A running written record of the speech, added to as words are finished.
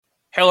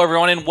Hello,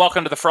 everyone, and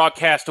welcome to the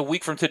FrogCast. A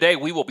week from today,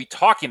 we will be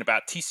talking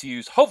about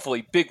TCU's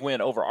hopefully big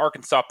win over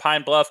Arkansas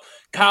Pine Bluff.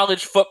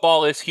 College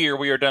football is here.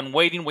 We are done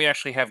waiting. We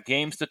actually have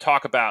games to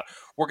talk about.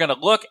 We're going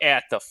to look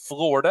at the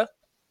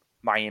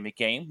Florida-Miami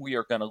game. We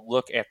are going to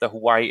look at the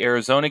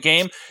Hawaii-Arizona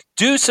game,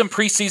 do some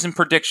preseason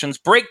predictions,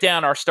 break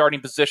down our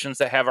starting positions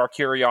that have our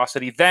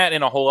curiosity, that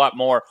and a whole lot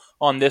more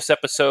on this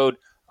episode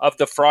of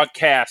the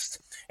FrogCast.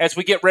 As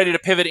we get ready to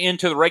pivot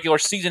into the regular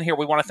season here,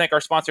 we want to thank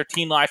our sponsor,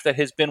 Team Life, that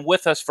has been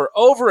with us for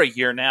over a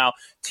year now.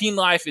 Team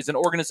Life is an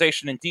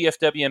organization in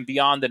DFW and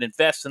beyond that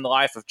invests in the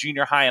life of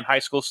junior high and high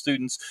school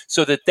students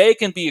so that they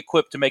can be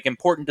equipped to make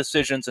important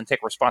decisions and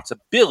take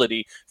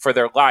responsibility for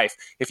their life.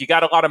 If you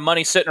got a lot of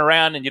money sitting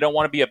around and you don't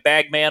want to be a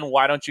bag man,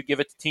 why don't you give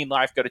it to Team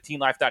Life? Go to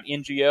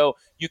teamlife.ngo.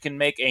 You can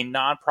make a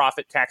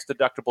nonprofit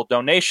tax-deductible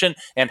donation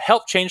and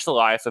help change the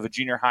life of a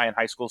junior high and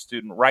high school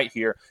student right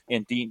here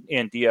in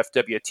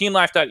DFW.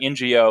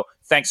 Teamlife.ngo.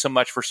 Thanks so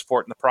much for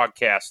supporting the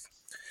podcast.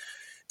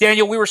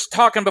 Daniel, we were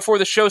talking before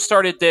the show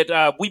started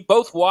that we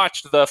both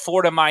watched the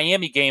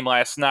Florida-Miami game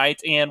last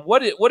night. And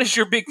what is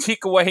your big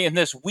takeaway in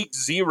this week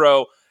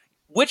 0?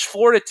 Which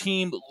Florida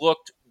team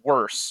looked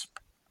worse?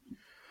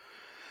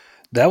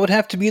 That would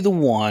have to be the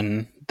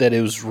one that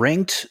is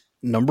ranked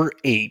number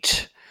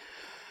 8,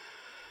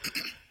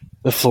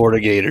 the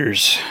Florida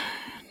Gators.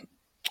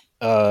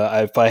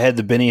 If I had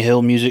the Benny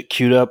Hill music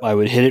queued up, I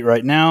would hit it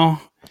right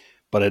now,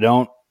 but I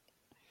don't.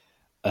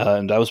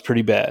 And that was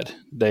pretty bad.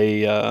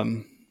 They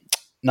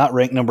not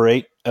ranked number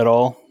 8 at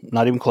all,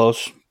 not even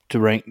close to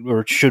rank,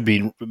 or it should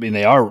be. I mean,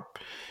 they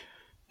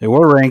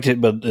were ranked,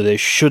 but they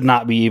should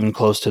not be even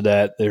close to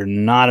that. They're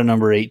not a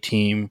number 8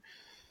 team.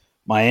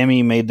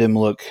 Miami made them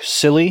look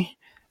silly,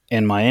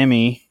 and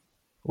Miami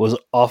was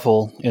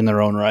awful in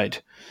their own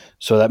right.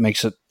 So that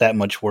makes it that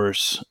much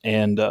worse.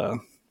 And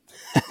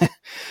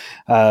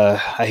I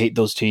hate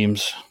those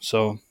teams.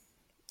 So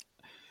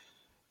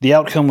the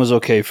outcome was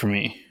okay for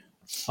me.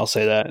 I'll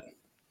say that.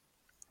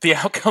 The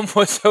outcome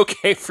was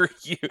okay for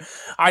you.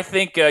 I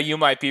think you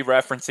might be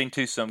referencing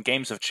to some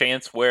games of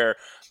chance where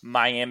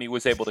Miami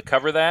was able to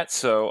cover that.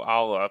 So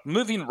I'll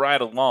moving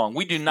right along.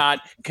 We do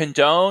not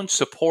condone,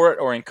 support,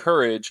 or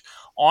encourage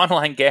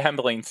online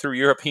gambling through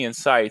European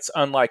sites,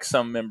 unlike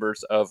some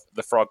members of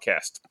the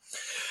FrogCast.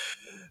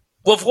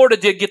 Well, Florida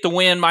did get the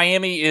win.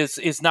 Miami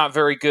is not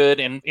very good,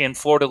 and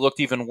Florida looked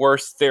even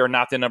worse. They're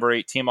not the number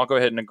 8 team. I'll go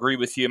ahead and agree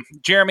with you.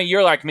 Jeremy,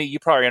 you're like me. You're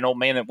probably an old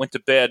man that went to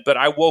bed, but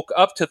I woke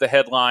up to the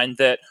headline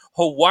that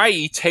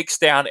Hawaii takes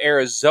down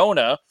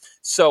Arizona.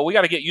 So we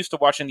got to get used to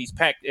watching these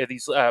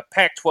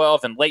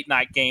Pac-12 and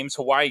late-night games,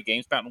 Hawaii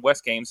games, Mountain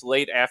West games,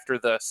 late after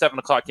the 7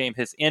 o'clock game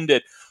has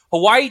ended.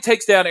 Hawaii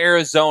takes down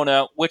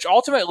Arizona, which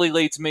ultimately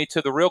leads me to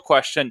the real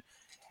question.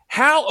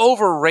 How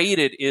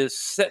overrated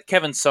is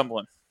Kevin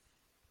Sumlin?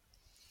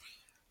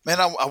 Man,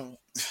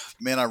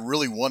 I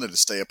really wanted to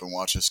stay up and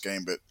watch this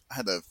game, but I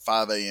had a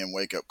 5 a.m.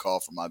 wake-up call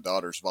for my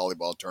daughter's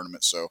volleyball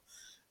tournament, so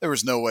there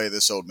was no way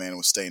this old man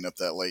was staying up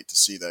that late to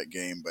see that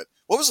game. But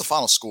what was the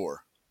final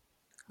score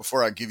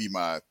before I give you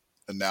my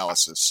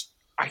analysis?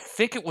 I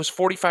think it was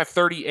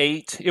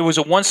 45-38. It was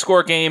a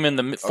one-score game in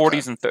the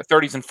 40s and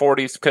 30s and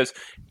 40s because,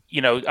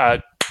 he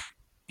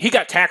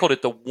got tackled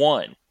at the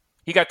 1.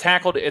 He got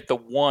tackled at the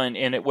 1,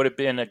 and it would have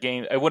been a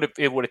game. It would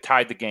have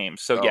tied the game.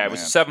 So, it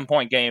was a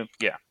 7-point game.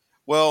 Yeah.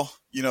 Well,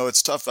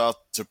 it's tough out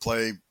to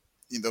play.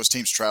 Those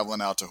teams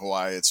traveling out to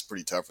Hawaii, it's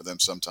pretty tough for them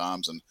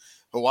sometimes. And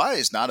Hawaii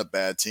is not a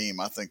bad team.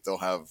 I think they'll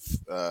have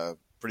a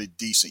pretty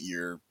decent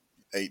year,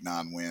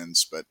 8-9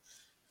 wins. But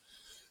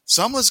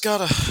Sumlin's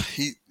got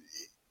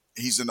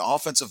he's an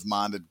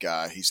offensive-minded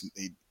guy.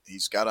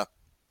 He's got to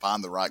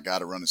find the right guy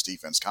to run his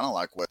defense, kind of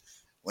like what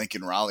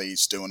Lincoln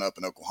Riley's doing up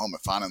in Oklahoma,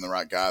 finding the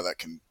right guy that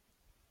can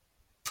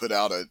put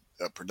out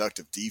a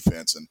productive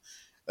defense. And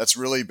that's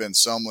really been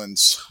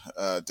Sumlin's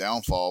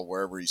downfall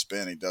wherever he's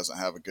been. He doesn't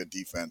have a good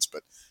defense.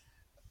 But,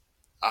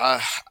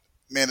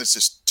 it's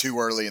just too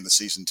early in the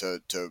season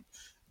to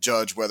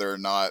judge whether or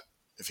not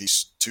if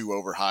he's too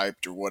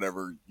overhyped or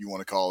whatever you want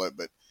to call it.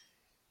 But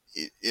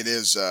it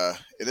is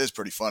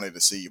pretty funny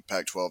to see a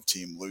Pac-12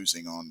 team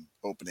losing on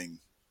opening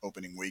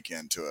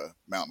weekend to a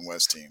Mountain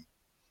West team.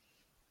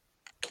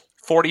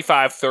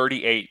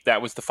 45-38,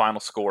 that was the final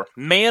score.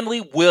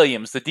 Manly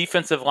Williams, the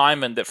defensive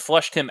lineman that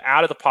flushed him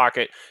out of the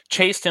pocket,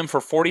 chased him for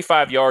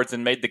 45 yards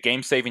and made the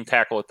game-saving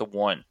tackle at the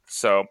 1.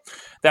 So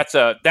that's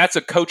a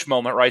coach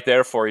moment right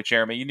there for you,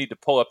 Jeremy. You need to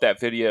pull up that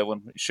video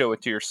and show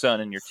it to your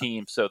son and your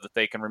team so that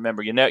they can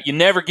remember. You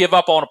never give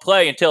up on a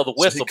play until the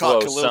whistle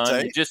blows,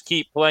 son. You just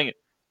keep playing it.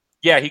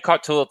 Yeah, he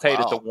caught Khalil Tate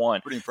at the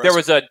 1.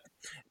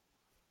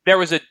 There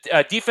was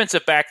a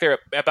defensive back there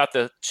about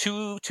the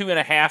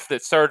 2.5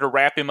 that started to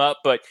wrap him up,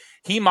 but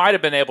he might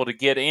have been able to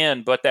get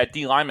in, but that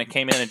D lineman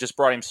came in and just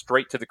brought him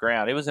straight to the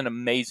ground. It was an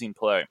amazing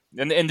play.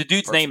 And the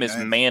dude's name is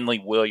Manly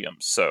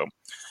Williams. So,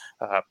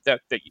 perfect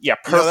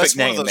that's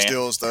name, one of those man.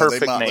 deals, though.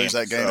 Perfect they might name. lose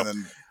that game, and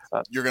then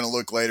you're going to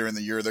look later in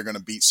the year, they're going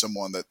to beat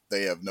someone that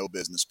they have no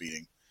business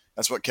beating.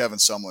 That's what Kevin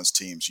Sumlin's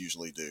teams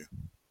usually do.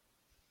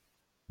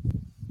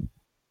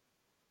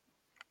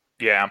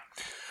 Yeah.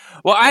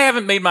 Well, I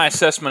haven't made my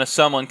assessment of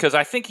someone because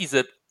I think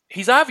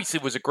he's obviously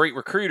was a great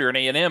recruiter in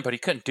A&M, but he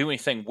couldn't do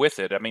anything with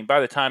it. I mean, by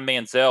the time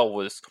Manziel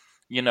was,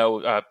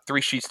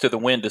 3 sheets to the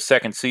wind his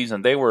second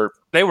season, they were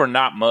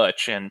not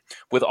much. And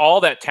with all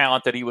that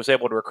talent that he was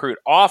able to recruit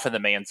off in the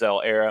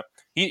Manziel era,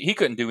 he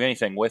couldn't do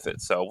anything with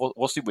it. So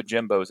we'll see what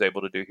Jimbo is able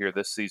to do here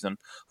this season.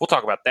 We'll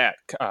talk about that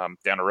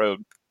down the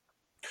road.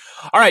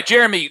 All right,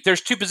 Jeremy,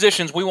 there's two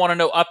positions we want to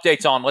know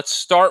updates on. Let's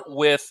start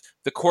with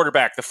the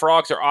quarterback. The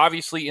Frogs are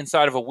obviously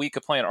inside of a week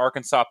of playing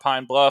Arkansas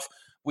Pine Bluff.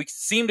 We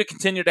seem to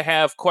continue to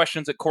have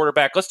questions at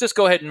quarterback. Let's just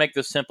go ahead and make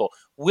this simple.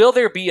 Will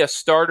there be a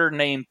starter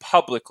named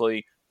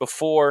publicly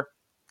before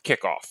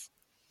kickoff?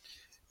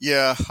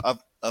 Yeah,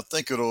 I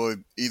think it'll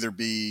either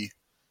be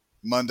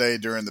Monday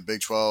during the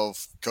Big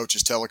 12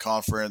 coaches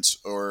teleconference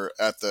or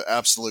at the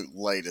absolute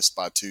latest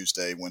by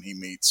Tuesday when he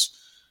meets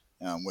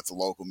with the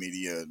local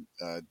media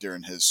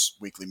during his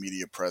weekly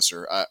media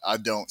presser. I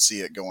don't see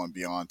it going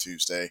beyond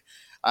Tuesday.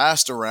 I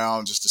asked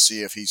around just to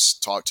see if he's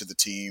talked to the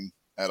team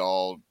at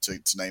all to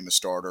name a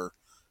starter,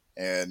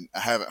 and I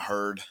haven't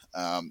heard.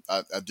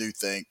 I do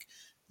think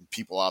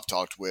people I've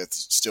talked with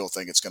still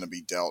think it's going to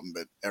be Delton,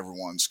 but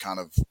everyone's kind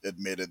of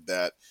admitted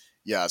that,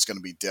 yeah, it's going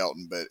to be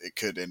Delton, but it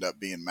could end up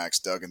being Max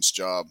Duggan's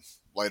job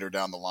later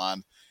down the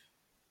line.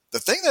 The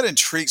thing that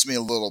intrigues me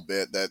a little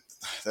bit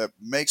that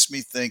makes me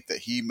think that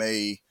he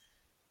may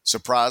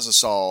surprise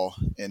us all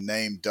and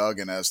name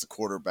Duggan as the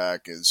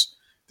quarterback is,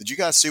 did you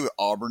guys see what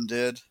Auburn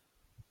did?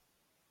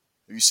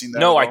 Have you seen that?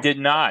 No, I did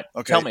not.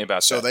 Okay. Tell me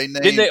about that. They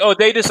named, did they? Oh,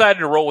 they decided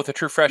to roll with a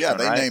true freshman. Yeah,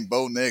 they right? named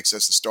Bo Nix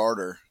as the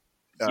starter.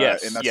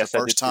 Yes, and that's yes, the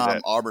first time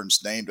that. Auburn's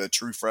named a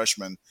true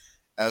freshman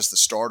as the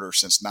starter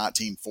since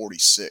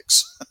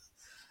 1946.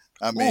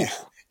 I mean,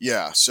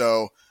 yeah.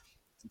 So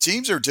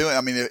teams are doing.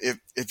 I mean,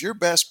 if your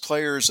best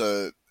player is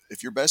a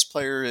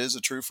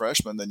true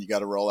freshman, then you got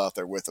to roll out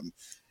there with him.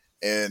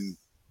 And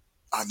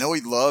I know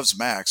he loves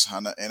Max,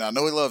 and I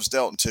know he loves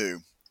Delton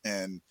too.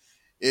 And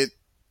the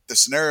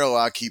scenario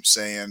I keep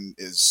saying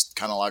is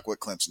kind of like what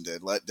Clemson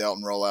did. Let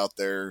Delton roll out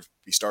there.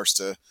 He starts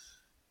to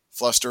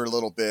fluster a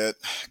little bit,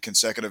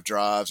 consecutive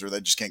drives, or they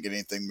just can't get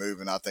anything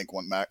moving. I think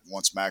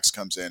once Max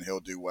comes in, he'll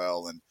do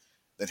well, and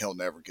then he'll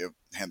never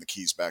hand the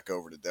keys back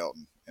over to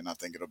Delton. And I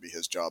think it'll be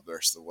his job the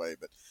rest of the way.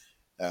 But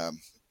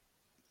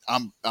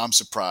I'm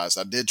surprised.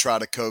 I did try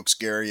to coax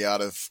Gary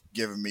out of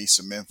giving me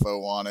some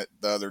info on it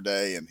the other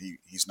day, and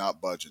he's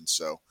not budging.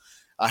 So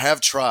I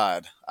have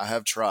tried,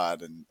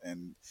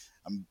 and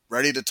I'm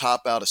ready to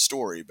top out a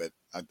story, but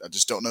I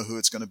just don't know who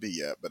it's going to be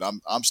yet. But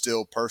I'm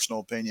still, personal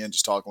opinion,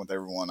 just talking with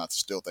everyone, I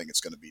still think it's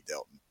going to be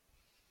Delton.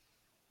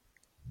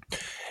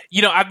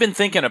 I've been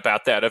thinking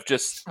about that, of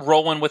just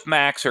rolling with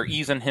Max or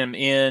easing him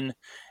in.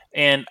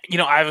 And,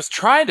 I was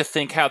trying to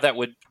think how that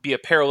would be a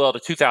parallel to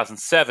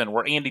 2007,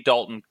 where Andy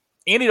Dalton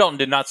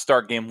did not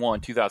start game one,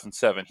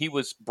 2007. He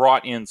was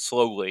brought in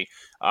slowly.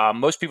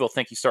 Most people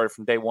think he started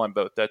from day one,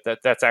 but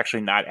that's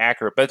actually not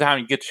accurate. By the time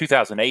you get to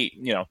 2008,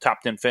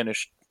 top 10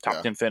 finish,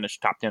 top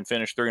 10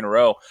 finish, 3 in a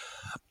row.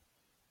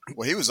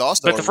 Well, he was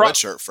also a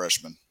redshirt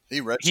freshman.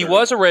 He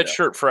was a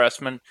redshirt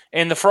freshman,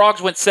 and the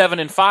Frogs went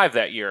 7-5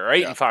 that year, or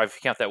 8-5 if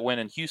you count that win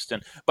in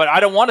Houston. But I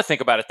don't want to think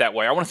about it that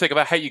way. I want to think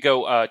about how you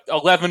go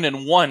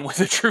 11-1 with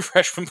a true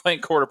freshman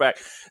playing quarterback.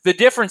 The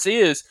difference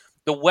is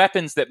the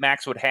weapons that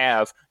Max would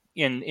have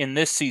in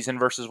this season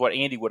versus what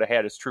Andy would have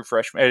had as true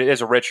freshman,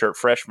 as a redshirt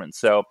freshman.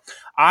 So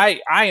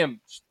I'm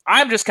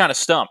just kind of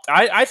stumped.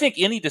 I think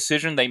any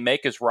decision they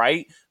make is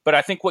right, but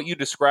I think what you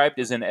described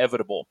is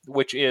inevitable,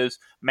 which is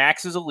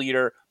Max is a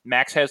leader.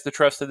 Max has the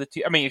trust of the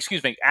team.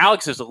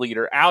 Alex is a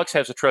leader. Alex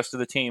has the trust of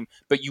the team,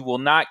 but you will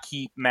not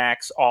keep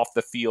Max off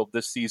the field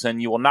this season.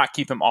 You will not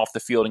keep him off the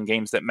field in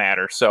games that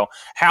matter. So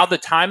how the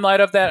timeline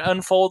of that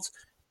unfolds,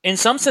 in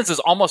some senses,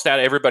 almost out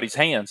of everybody's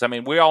hands. I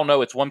mean, we all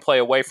know it's one play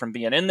away from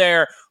being in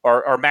there,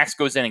 or Max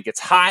goes in and gets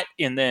hot,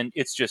 and then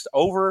it's just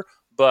over.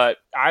 But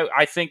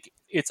I think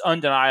it's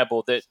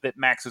undeniable that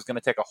Max is going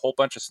to take a whole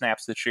bunch of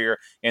snaps this year,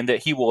 and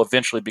that he will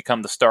eventually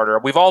become the starter.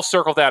 We've all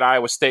circled that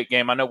Iowa State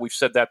game. I know we've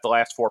said that the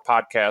last 4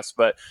 podcasts,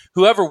 but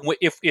whoever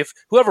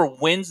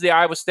wins the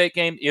Iowa State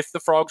game, if the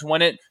Frogs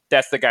win it,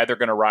 that's the guy they're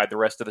going to ride the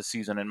rest of the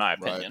season, in my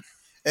opinion.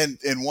 Right.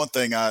 And one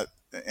thing I've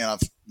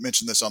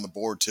mentioned this on the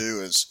board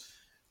too is,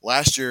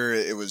 last year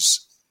it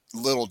was a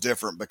little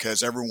different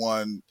because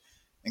everyone,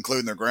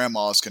 including their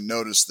grandmas, can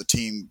notice the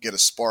team get a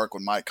spark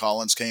when Mike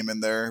Collins came in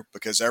there,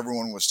 because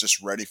everyone was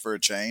just ready for a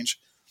change.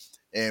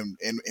 And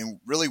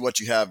really what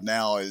you have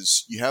now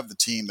is you have the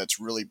team that's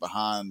really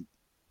behind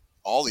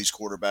all these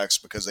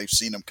quarterbacks because they've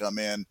seen them come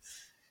in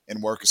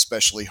and work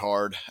especially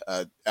hard.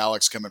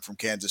 Alex, coming from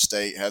Kansas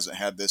State, hasn't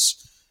had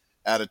this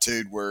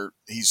attitude where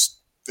he's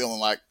feeling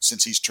like,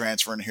 since he's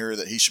transferring here,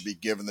 that he should be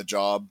given the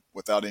job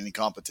without any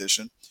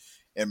competition.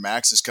 And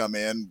Max has come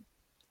in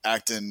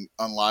acting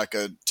unlike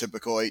a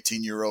typical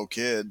 18-year-old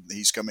kid.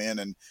 He's come in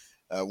and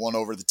won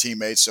over the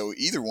teammates. So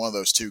either one of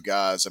those two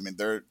guys, I mean,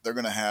 they're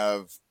going to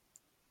have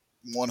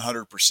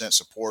 100%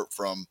 support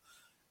from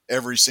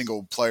every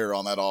single player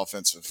on that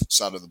offensive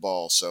side of the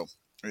ball. So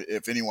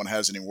if anyone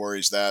has any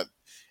worries that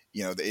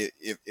if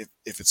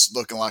it's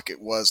looking like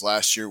it was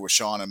last year with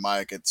Sean and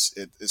Mike,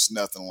 it's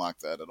nothing like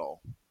that at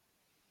all.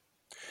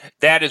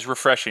 That is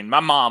refreshing. My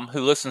mom,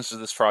 who listens to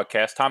this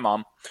broadcast, hi,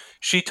 Mom,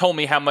 she told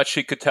me how much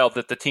she could tell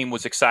that the team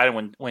was excited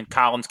when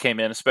Collins came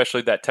in,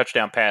 especially that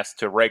touchdown pass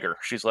to Rager.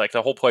 She's like,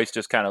 the whole place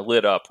just kind of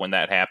lit up when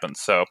that happened.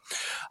 So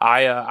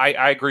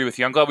I agree with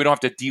you. I'm glad we don't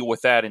have to deal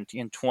with that in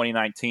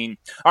 2019.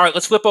 All right,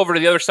 let's flip over to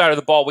the other side of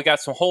the ball. We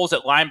got some holes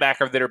at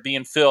linebacker that are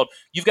being filled.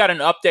 You've got an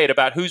update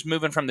about who's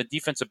moving from the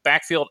defensive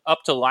backfield up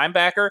to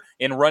linebacker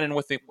and running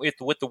with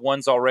the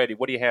ones already.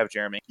 What do you have,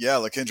 Jeremy? Yeah,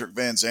 LaKendrick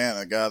Van Zandt,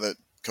 a guy that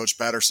Coach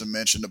Patterson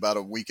mentioned about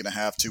a week and a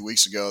half, 2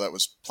 weeks ago, that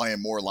was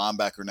playing more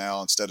linebacker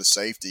now instead of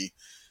safety.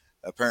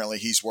 Apparently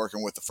he's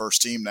working with the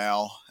first team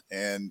now,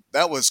 and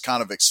that was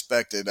kind of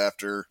expected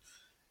after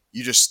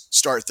you just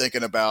start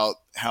thinking about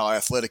how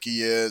athletic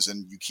he is,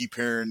 and you keep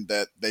hearing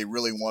that they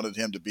really wanted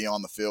him to be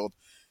on the field.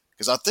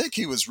 Because I think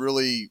he was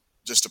really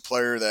just a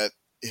player that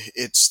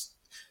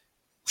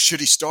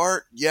should he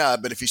start? Yeah,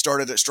 but if he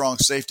started at strong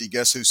safety,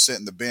 guess who's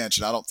sitting the bench?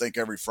 And I don't think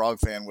every Frog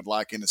fan would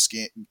like Ennis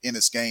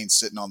Gaines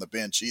sitting on the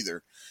bench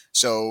either.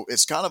 So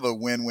it's kind of a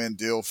win-win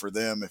deal for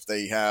them if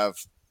they have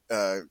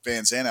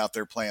Van Zandt out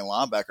there playing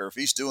linebacker. If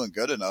he's doing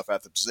good enough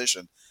at the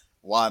position,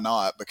 why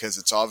not? Because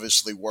it's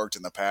obviously worked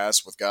in the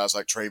past with guys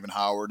like Traven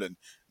Howard and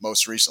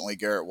most recently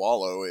Garrett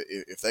Wallow.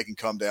 If they can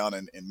come down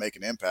and make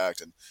an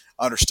impact, and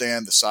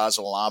understand the size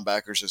of the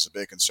linebackers is a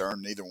big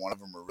concern. Neither one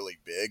of them are really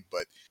big,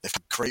 but they've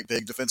got great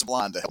big defensive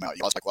line to help out.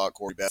 You guys like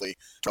Corey Bethley,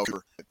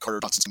 Carter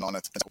Johnson on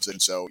that defensive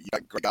position. So you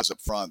got great guys up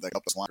front that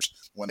help those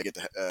linebackers when they get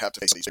to have to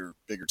face these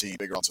bigger team,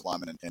 bigger offensive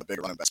linemen, and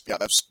bigger running backs. Yeah,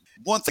 that's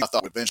one thing I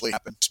thought would eventually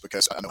happen,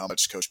 because I know how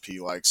much Coach P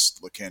likes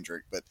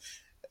LaKendrick, but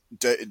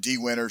D.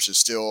 Winters is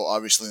still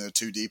obviously in the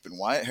 2 deep, and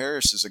Wyatt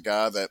Harris is a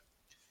guy that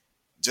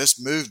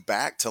just moved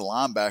back to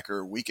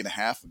linebacker a week and a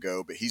half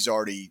ago, but he's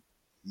already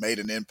made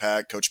an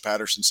impact. Coach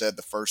Patterson said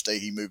the first day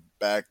he moved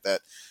back, that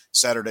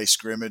Saturday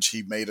scrimmage,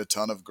 he made a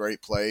ton of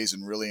great plays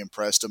and really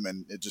impressed him,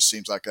 and it just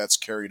seems like that's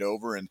carried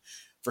over. And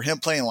for him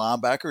playing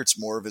linebacker, it's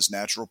more of his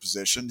natural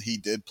position.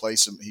 He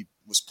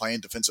was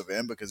playing defensive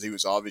end because he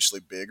was obviously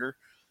bigger,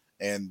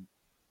 and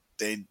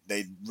they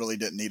really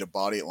didn't need a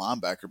body at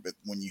linebacker. But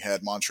when you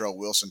had Montrell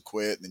Wilson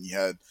quit, and then you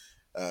had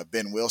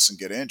Ben Wilson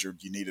get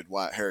injured, you needed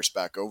Wyatt Harris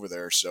back over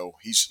there. So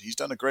he's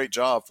done a great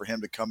job. For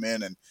him to come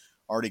in and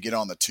already get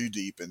on the 2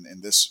 deep in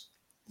this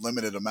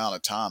limited amount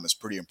of time is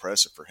pretty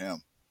impressive for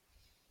him.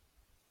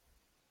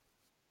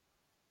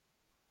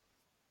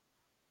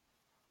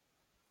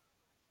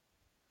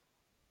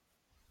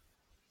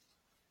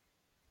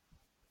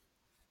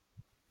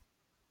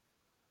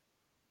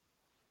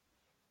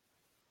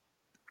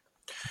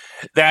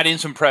 That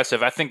is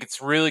impressive. I think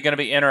it's really going to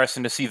be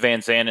interesting to see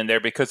Van Zandt in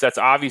there, because that's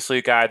obviously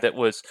a guy that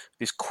was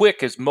as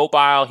quick, as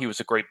mobile. He was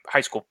a great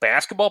high school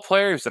basketball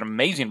player. He was an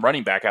amazing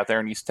running back out there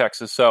in East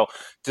Texas. So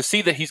to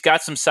see that he's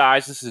got some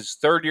size, this is his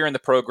 3rd year in the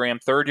program,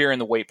 3rd year in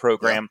the weight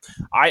program.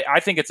 Yeah. I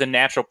think it's a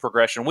natural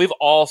progression. We've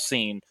all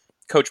seen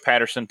Coach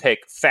Patterson take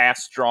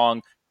fast,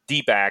 strong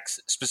D-backs,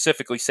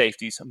 specifically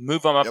safeties,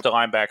 move them up to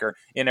linebacker,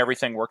 and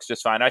everything works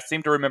just fine. I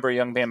seem to remember a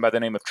young man by the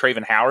name of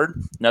Traven Howard,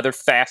 another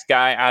fast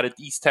guy out of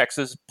East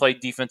Texas,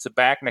 played defensive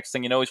back. Next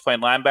thing you know, he's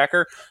playing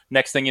linebacker.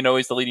 Next thing you know,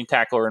 he's the leading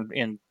tackler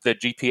in the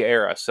GP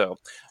era. So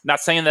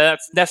not saying that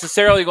that's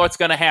necessarily what's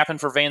going to happen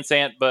for Van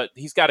Zandt, but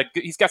he's got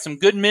some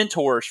good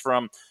mentors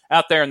from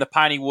out there in the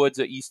piney woods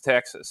of East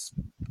Texas.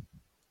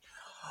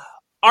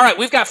 All right,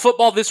 we've got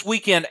football this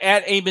weekend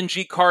at Amon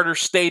G. Carter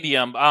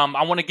Stadium.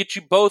 I want to get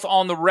you both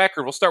on the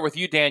record. We'll start with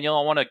you, Daniel.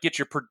 I want to get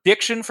your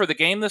prediction for the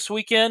game this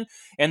weekend,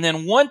 and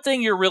then one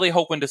thing you're really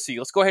hoping to see.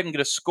 Let's go ahead and get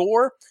a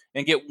score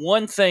and get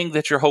one thing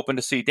that you're hoping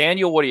to see.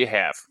 Daniel, what do you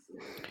have?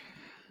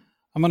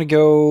 I'm going to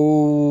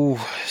go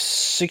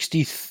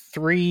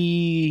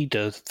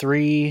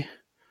 63-3.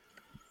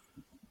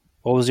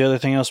 What was the other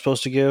thing I was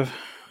supposed to give?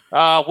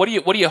 What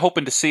are you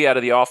hoping to see out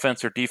of the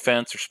offense or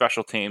defense or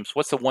special teams?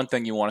 What's the one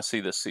thing you want to see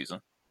this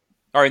season?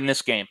 Or in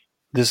this game?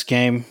 This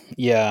game,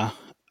 yeah.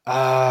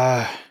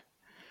 Well,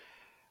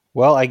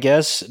 I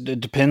guess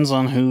it depends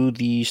on who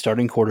the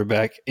starting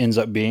quarterback ends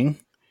up being.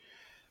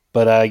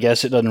 But I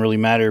guess it doesn't really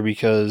matter,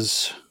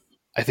 because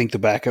I think the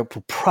backup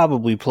will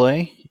probably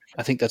play.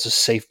 I think that's a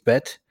safe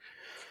bet.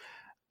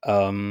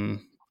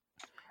 Well,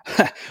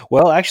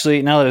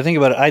 actually, now that I think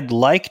about it, I'd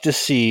like to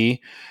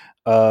see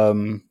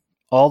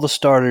all the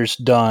starters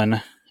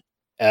done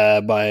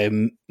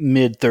by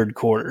mid-3rd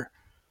quarter.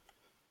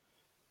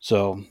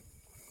 So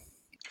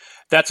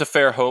that's a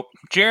fair hope.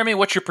 Jeremy,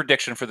 what's your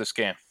prediction for this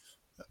game?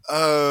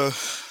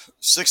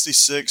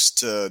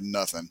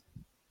 66-0.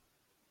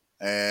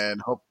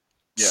 And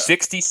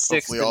 66.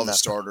 Hopefully all the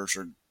starters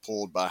are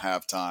pulled by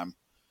halftime.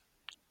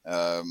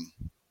 No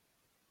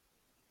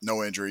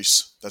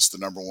injuries. That's the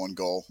number one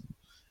goal.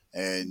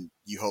 And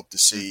you hope to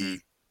see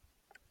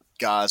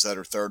guys that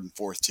are 3rd and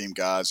 4th team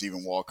guys,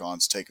 even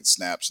walk-ons, taking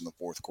snaps in the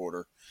 4th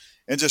quarter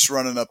and just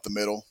running up the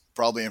middle,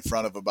 probably in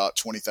front of about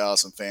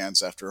 20,000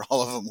 fans after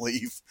all of them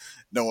leave,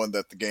 knowing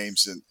that the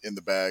game's in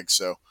the bag.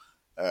 So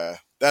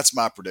that's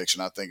my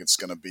prediction. I think it's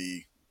going to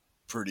be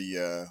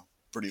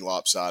pretty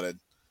lopsided.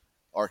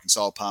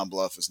 Arkansas Pine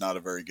Bluff is not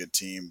a very good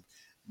team,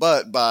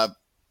 but by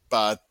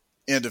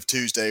end of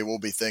Tuesday, we'll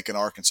be thinking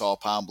Arkansas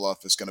Pine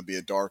Bluff is going to be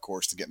a dark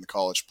horse to get in the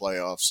college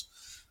playoffs.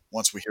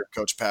 Once we hear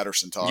Coach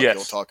Patterson talk,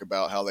 he'll talk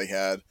about how they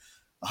had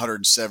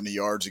 170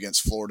 yards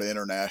against Florida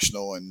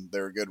International and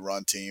they're a good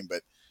run team,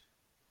 but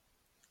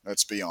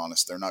let's be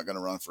honest, they're not going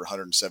to run for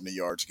 170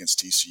 yards against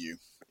TCU.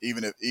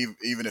 Even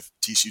if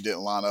TCU didn't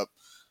line up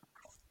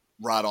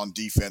right on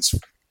defense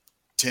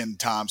 10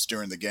 times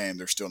during the game,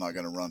 they're still not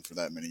going to run for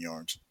that many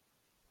yards.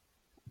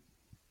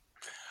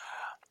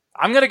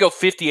 I'm going to go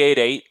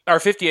 58-8 or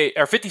 58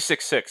 or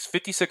 56-6,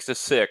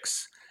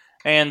 56-6.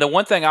 And the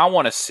one thing I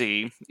want to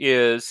see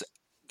is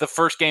the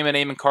first game in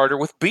Amon Carter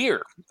with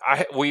beer.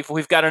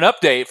 We've got an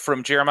update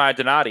from Jeremiah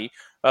Donati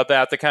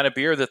about the kind of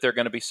beer that they're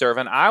going to be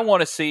serving. I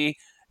want to see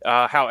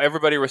how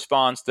everybody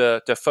responds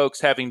to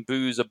folks having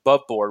booze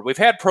above board. We've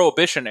had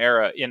Prohibition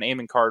era in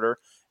Amon Carter,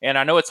 and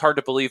I know it's hard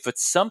to believe, but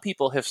some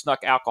people have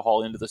snuck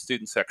alcohol into the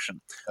student section.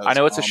 I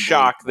know it's a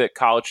shock that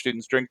college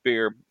students drink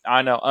beer.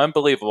 I know,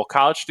 unbelievable.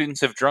 College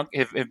students have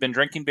been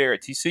drinking beer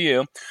at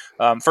TCU,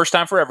 first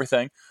time for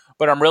everything.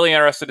 But I'm really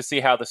interested to see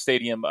how the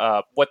stadium,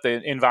 what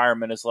the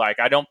environment is like.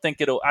 I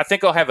think it'll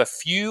have a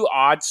few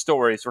odd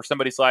stories where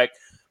somebody's like,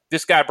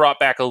 this guy brought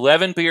back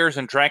 11 beers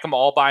and drank them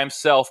all by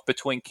himself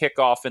between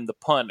kickoff and the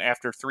punt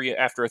after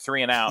a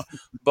 3 and out.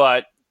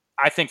 But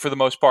I think for the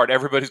most part,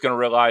 everybody's going to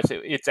realize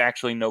it's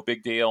actually no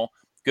big deal.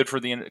 Good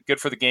for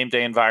the game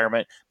day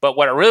environment. But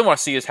what I really want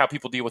to see is how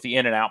people deal with the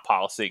in and out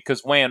policy.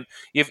 Because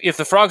if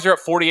the Frogs are up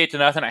 48-0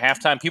 at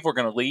halftime, people are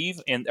going to leave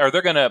or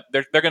they're going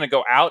to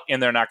go out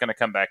and they're not going to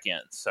come back in.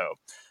 So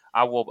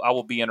I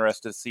will be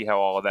interested to see how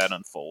all of that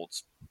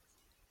unfolds.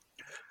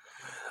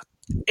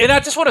 And I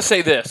just want to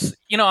say this,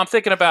 I'm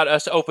thinking about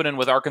us opening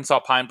with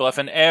Arkansas Pine Bluff,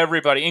 and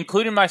everybody,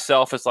 including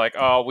myself, is like,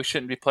 oh, we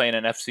shouldn't be playing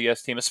an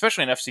FCS team,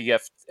 especially an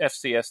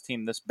FCS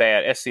team this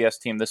bad, SCS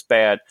team this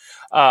bad.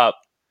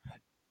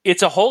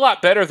 It's a whole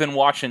lot better than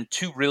watching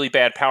two really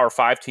bad Power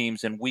 5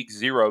 teams in week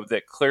 0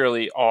 that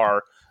clearly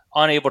are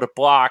unable to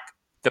block.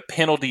 The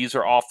penalties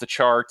are off the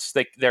charts.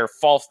 They're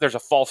false. There's a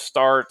false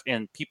start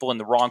and people in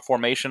the wrong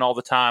formation all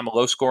the time, a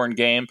low-scoring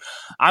game.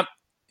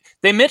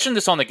 They mentioned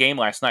this on the game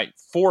last night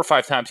 4 or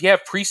 5 times. You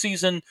have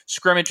preseason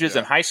scrimmages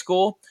in high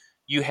school.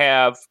 You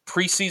have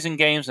preseason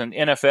games in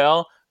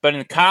NFL. But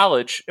in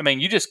college,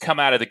 you just come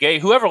out of the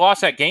gate. Whoever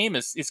lost that game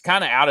is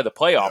kind of out of the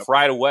playoff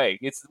right away.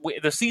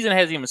 The season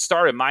hasn't even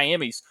started.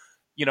 Miami's,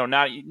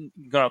 not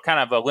kind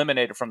of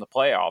eliminated from the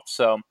playoffs.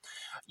 So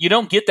you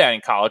don't get that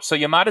in college. So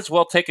you might as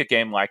well take a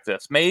game like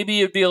this. Maybe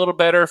it'd be a little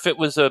better if it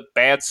was a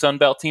bad Sun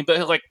Belt team.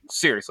 But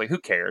seriously, who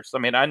cares?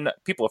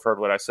 People have heard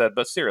what I said,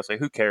 but seriously,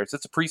 who cares?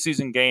 It's a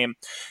preseason game.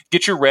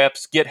 Get your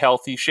reps, get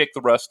healthy, shake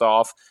the rust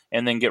off,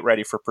 and then get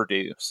ready for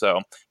Purdue. So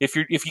if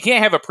you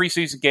can't have a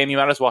preseason game, you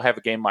might as well have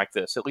a game like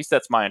this. At least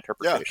that's my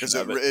interpretation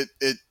of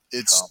it.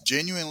 It's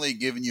genuinely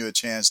giving you a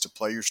chance to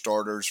play your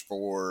starters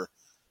for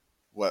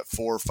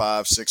 4,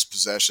 5, 6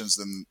 possessions.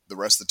 Then the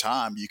rest of the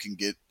time you can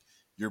get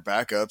your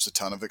backups a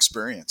ton of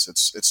experience.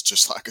 It's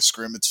just like a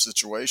scrimmage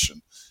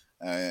situation.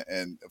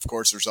 And of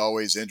course there's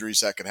always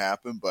injuries that could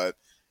happen, but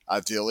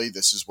ideally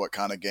this is what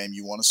kind of game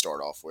you want to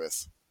start off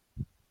with.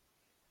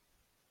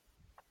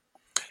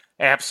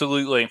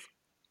 Absolutely.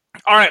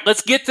 All right,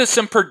 let's get to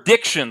some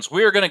predictions.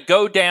 We are going to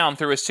go down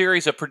through a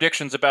series of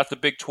predictions about the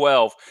Big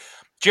 12.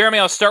 Jeremy,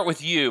 I'll start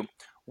with you.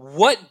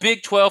 What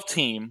Big 12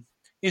 team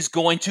is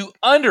going to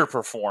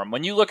underperform?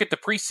 When you look at the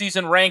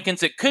preseason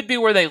rankings, it could be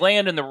where they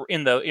land in the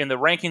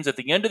rankings at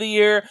the end of the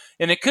year,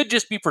 and it could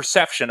just be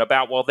perception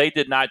about, they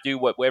did not do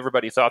what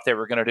everybody thought they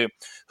were going to do.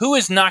 Who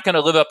is not going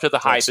to live up to the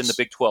hype in the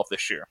Big 12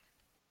 this year?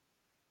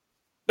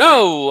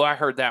 No, I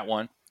heard that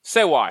one.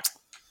 Say why.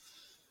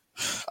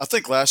 I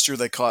think last year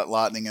they caught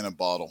lightning in a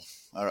bottle.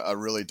 I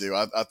really do.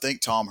 I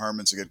think Tom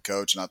Herman's a good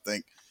coach, and I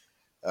think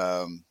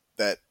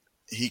that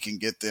he can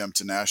get them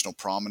to national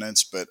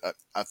prominence. But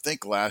I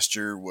think last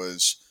year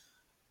was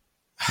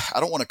 – I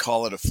don't want to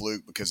call it a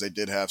fluke because they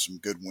did have some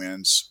good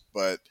wins,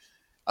 but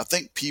I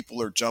think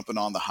people are jumping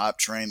on the hype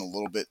train a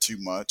little bit too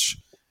much.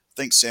 I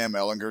think Sam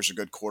Ehlinger's a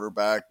good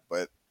quarterback,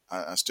 but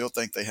I still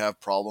think they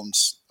have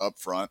problems up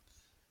front.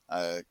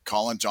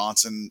 Colin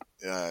Johnson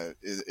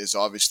is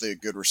obviously a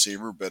good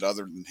receiver, but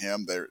other than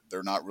him,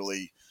 they're not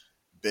really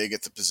big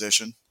at the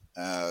position.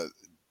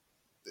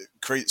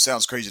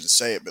 Sounds crazy to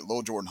say it, but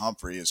Lil Jordan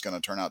Humphrey is going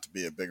to turn out to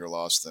be a bigger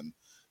loss than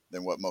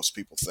what most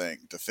people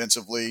think.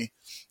 Defensively,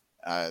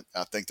 I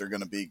think they're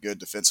going to be good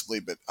defensively,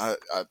 but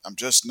I'm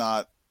just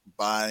not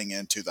buying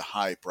into the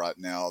hype right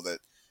now that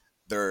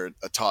they're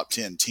a top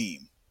 10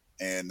 team,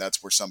 and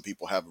that's where some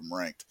people have them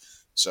ranked.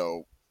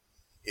 So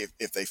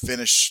if they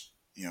finish,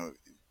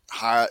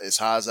 as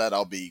high as that,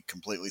 I'll be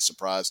completely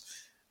surprised.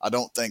 I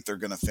don't think they're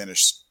going to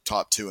finish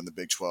top 2 in the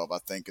Big 12. I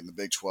think in the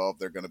Big 12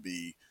 they're going to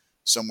be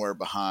somewhere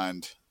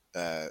behind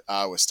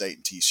Iowa State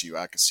and TCU.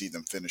 I could see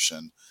them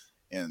finishing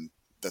in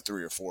the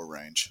 3 or 4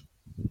 range.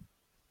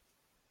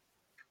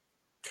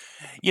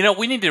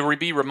 We need to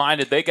be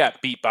reminded they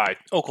got beat by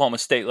Oklahoma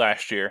State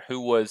last year,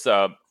 who was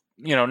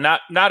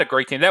not a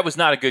great team. That was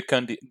not a good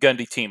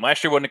Gundy team.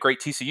 Last year wasn't a great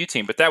TCU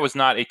team, but that was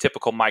not a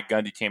typical Mike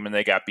Gundy team, and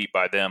they got beat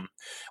by them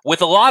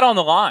with a lot on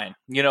the line.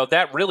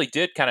 That really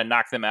did kind of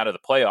knock them out of the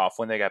playoff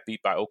when they got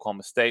beat by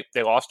Oklahoma State.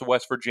 They lost to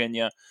West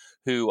Virginia,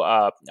 who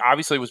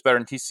obviously was better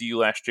than TCU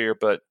last year,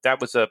 but that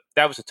was a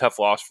tough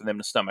loss for them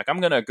to stomach. I'm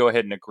going to go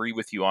ahead and agree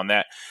with you on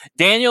that.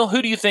 Daniel,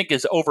 who do you think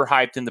is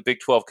overhyped in the Big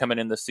 12 coming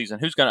in this season?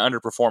 Who's going to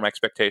underperform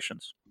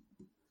expectations?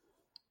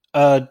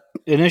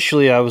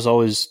 Initially, I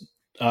always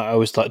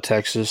thought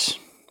Texas.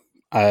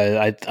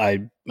 I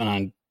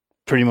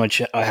pretty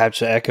much I have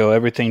to echo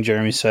everything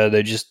Jeremy said.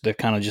 They've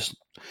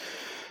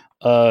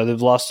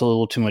lost a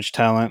little too much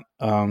talent,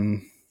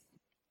 and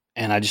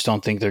I just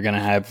don't think they're going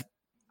to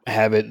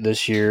have it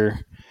this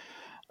year.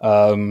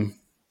 So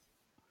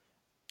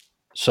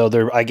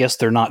I guess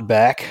they're not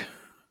back,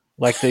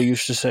 like they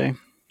used to say.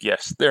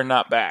 Yes, they're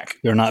not back.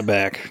 They're not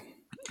back.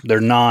 They're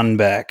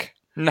non-back.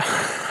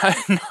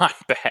 Not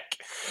back.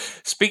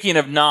 Speaking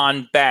of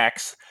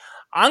non-backs,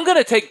 I'm going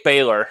to take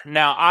Baylor.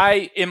 Now,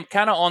 I am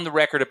kind of on the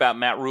record about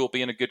Matt Rule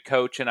being a good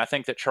coach, and I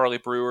think that Charlie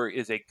Brewer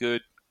is a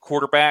good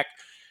quarterback.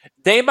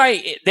 They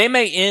may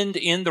end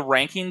in the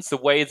rankings the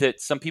way that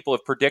some people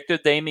have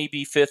predicted. They may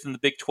be fifth in the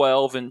Big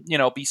 12 and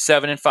be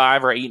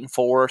 7-5 or 8-4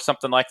 or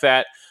something like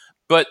that.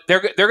 But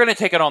they're going to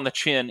take it on the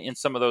chin in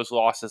some of those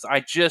losses. I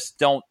just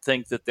don't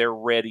think that they're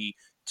ready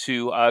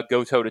to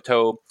go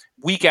toe-to-toe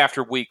week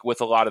after week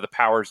with a lot of the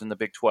powers in the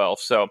Big 12.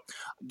 So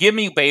give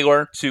me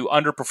Baylor to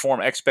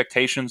underperform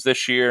expectations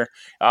this year.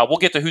 We'll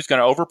get to who's going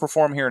to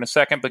overperform here in a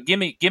second, but give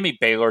me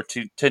Baylor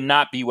to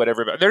not be what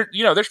everybody.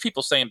 There's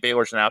people saying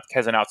Baylor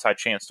has an outside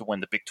chance to win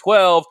the Big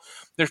 12.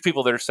 There's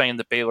people that are saying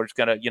that Baylor's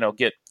going to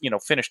get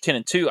finish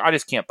 10-2. I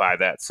just can't buy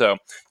that. So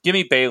give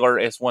me Baylor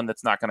as one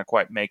that's not going to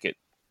quite make it.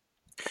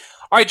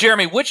 All right,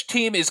 Jeremy, which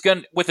team is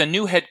going with a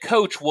new head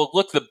coach will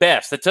look the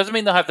best? That doesn't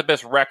mean they'll have the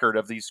best record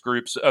of these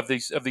groups of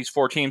these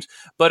four teams,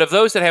 but of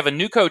those that have a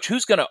new coach,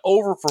 who's going to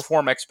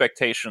overperform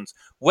expectations?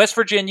 West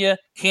Virginia,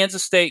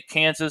 Kansas State,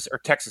 Kansas, or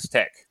Texas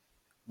Tech?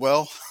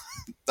 Well,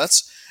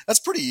 that's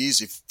pretty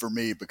easy for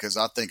me because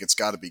I think it's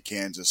got to be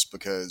Kansas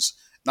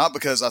not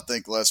because I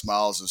think Les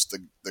Miles is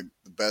the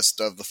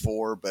best of the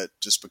four, but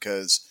just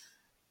because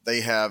they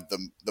have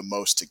the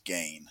most to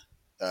gain.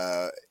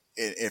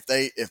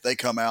 If they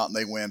come out and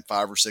they win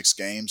 5 or 6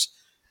 games,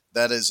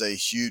 that is a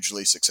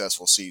hugely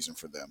successful season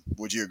for them.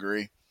 Would you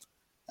agree?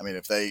 I mean,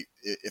 if they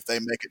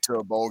make it to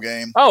a bowl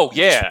game, 5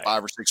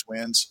 or 6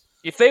 wins.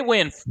 If they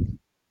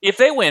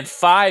win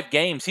 5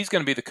 games, he's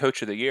going to be the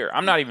coach of the year.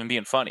 I'm not even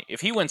being funny.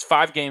 If he wins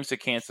 5 games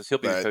at Kansas, he'll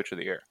be the coach of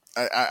the year.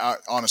 I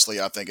honestly,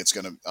 I think it's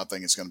going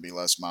to be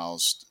Les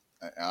Miles.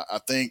 I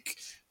think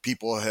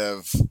people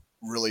have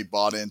really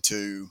bought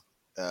into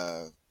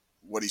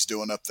what he's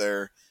doing up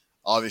there.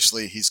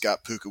 Obviously, he's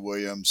got Puka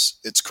Williams.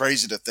 It's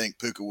crazy to think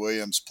Puka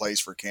Williams plays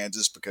for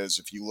Kansas because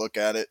if you look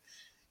at it,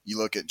 you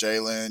look at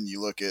Jalen,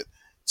 you look at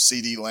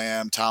CeeDee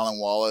Lamb, Tylan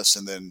Wallace,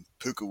 and then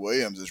Puka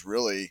Williams is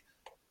really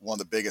one of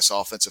the biggest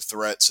offensive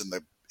threats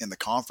in the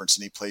conference,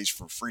 and he plays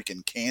for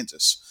freaking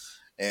Kansas.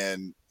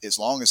 And as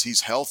long as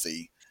he's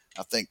healthy,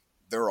 I think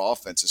their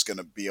offense is going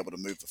to be able to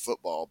move the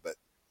football. But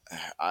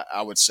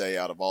I would say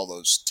out of all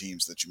those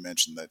teams that you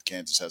mentioned, that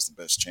Kansas has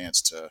the best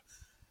chance to,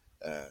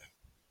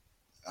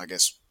 I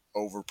guess,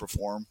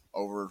 overperform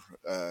over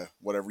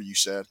whatever you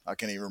said. I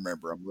can't even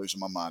remember. I'm losing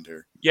my mind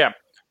here. Yeah.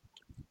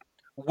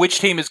 Which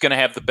team is going to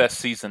have the best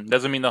season?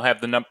 Doesn't mean they'll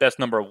have the best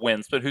number of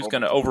wins, but who's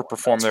going to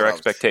overperform their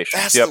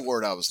expectations? That's the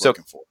word I was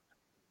looking for.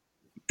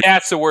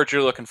 That's the word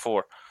you're looking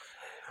for.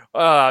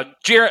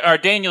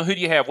 Daniel, who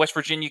do you have? West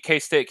Virginia,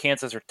 K-State,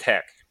 Kansas, or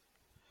Tech?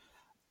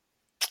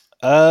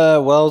 I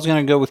was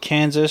going to go with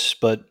Kansas,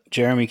 but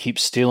Jeremy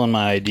keeps stealing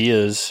my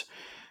ideas.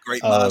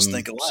 Great minds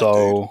think alike,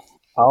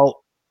 dude.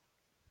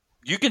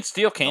 You can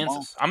steal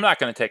Kansas. I'm not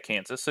going to take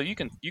Kansas, so you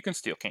can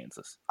steal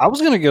Kansas. I was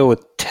going to go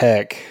with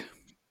Tech.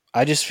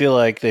 I just feel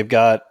like they've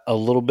got a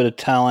little bit of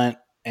talent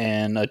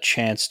and a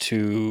chance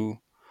to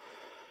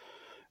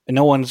 – and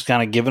no one's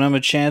kind of given them a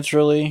chance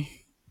really,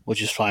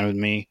 which is fine with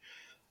me.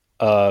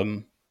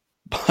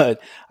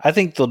 But I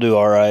think they'll do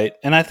all right,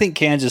 and I think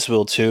Kansas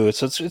will too.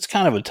 It's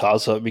kind of a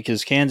toss-up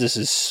because Kansas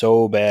is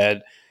so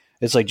bad.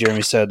 It's like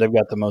Jeremy said, they've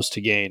got the most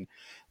to gain.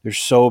 They're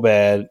so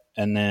bad,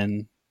 and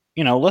then –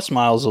 Les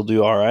Miles will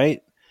do all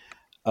right.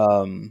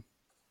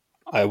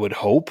 I would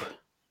hope.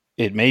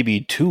 It may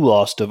be too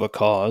lost of a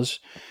cause.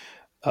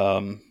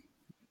 So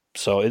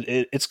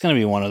it's going to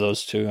be one of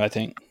those two, I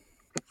think.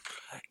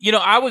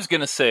 I was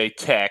going to say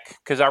Tech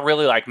because I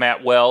really like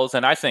Matt Wells,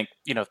 and I think,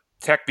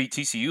 Tech beat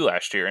TCU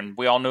last year, and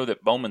we all know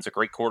that Bowman's a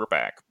great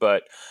quarterback.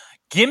 But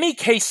give me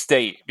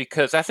K-State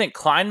because I think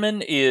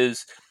Kleinman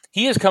is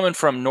coming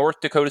from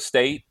North Dakota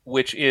State,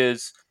 which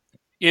is –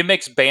 it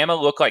makes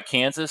Bama look like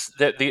Kansas.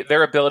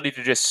 Their ability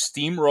to just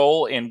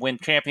steamroll and win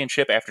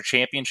championship after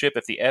championship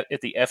at the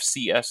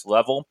FCS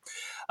level.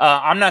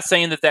 I'm not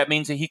saying that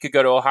means that he could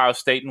go to Ohio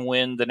State and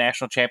win the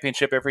national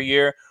championship every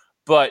year,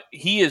 but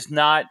he is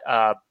not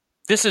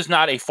this is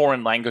not a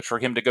foreign language for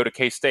him to go to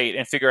K-State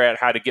and figure out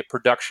how to get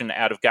production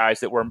out of guys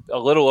that were a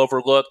little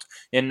overlooked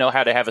and know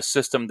how to have a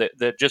system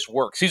that just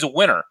works. He's a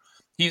winner.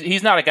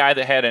 He's not a guy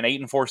that had an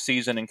 8-4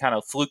 season and kind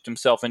of fluked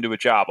himself into a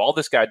job. All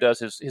this guy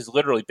does is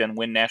literally been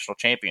win national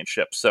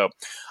championships. So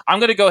I'm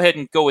going to go ahead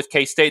and go with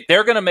K-State.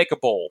 They're going to make a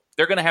bowl.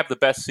 They're going to have the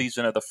best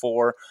season of the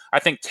four. I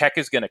think Tech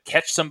is going to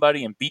catch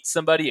somebody and beat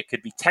somebody. It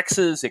could be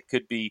Texas. It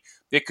could be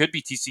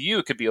TCU.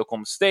 It could be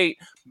Oklahoma State.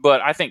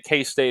 But I think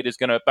K-State is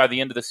going to, by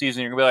the end of the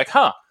season, you're going to be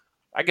like,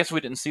 I guess we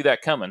didn't see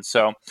that coming.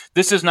 So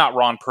this is not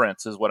Ron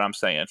Prince is what I'm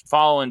saying.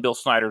 Following Bill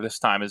Snyder this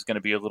time is going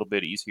to be a little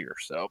bit easier.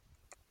 So.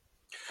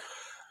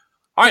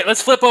 All right,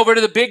 let's flip over to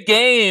the big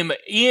game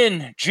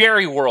in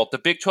Jerry World, the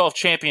Big 12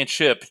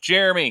 Championship.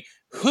 Jeremy,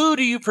 who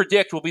do you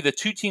predict will be the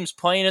two teams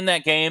playing in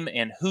that game,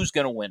 and who's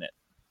going to win it?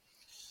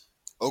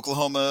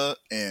 Oklahoma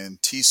and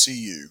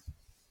TCU.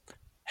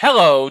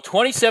 Hello,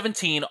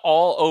 2017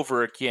 all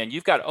over again.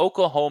 You've got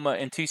Oklahoma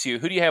and TCU.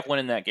 Who do you have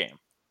winning that game?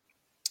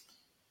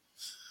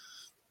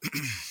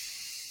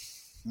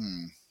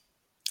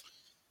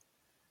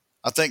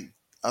 I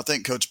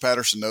think Coach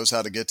Patterson knows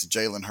how to get to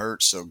Jalen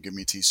Hurts, so give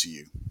me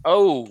TCU.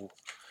 Oh,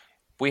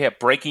 we have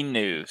breaking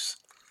news.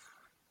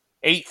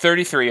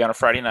 8:33 on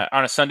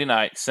a Sunday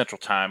night Central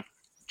Time.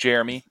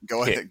 Jeremy,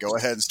 go ahead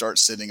and start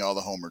sending all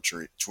the Homer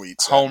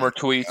tweets. Homer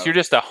tweets. You're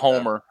just a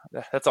homer.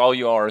 That's all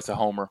you are is a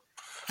homer.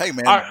 Hey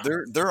man,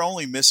 their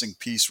only missing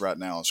piece right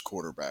now is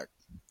quarterback.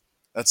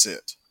 That's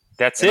it.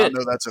 That's and it. I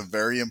know that's a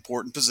very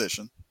important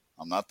position.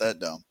 I'm not that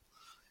dumb,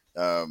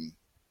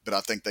 but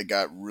I think they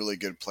got really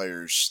good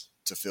players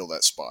to fill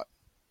that spot,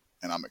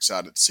 and I'm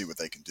excited to see what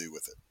they can do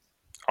with it.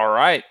 All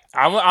right.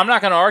 I'm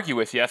not going to argue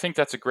with you. I think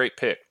that's a great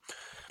pick.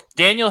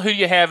 Daniel, who do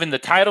you have in the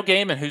title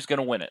game and who's going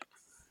to win it?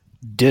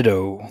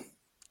 Ditto.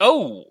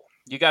 Oh,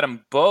 you got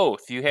them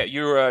both.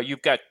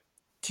 You've got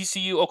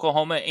TCU,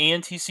 Oklahoma,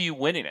 and TCU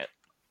winning it.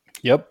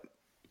 Yep.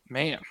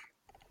 Man.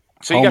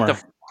 So you got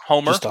the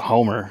homer. Just a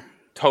homer.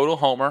 Total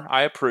homer.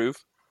 I approve.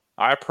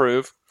 All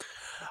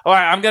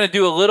right, I'm going to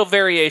do a little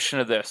variation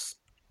of this.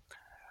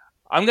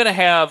 I'm going to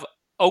have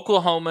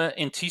Oklahoma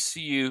and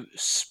TCU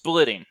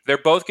splitting.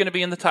 They're both going to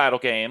be in the title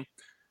game.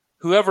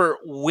 Whoever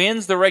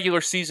wins the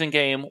regular season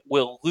game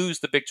will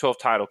lose the Big 12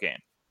 title game.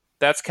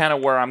 That's kind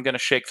of where I'm going to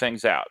shake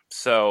things out.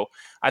 So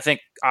I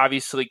think,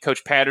 obviously,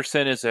 Coach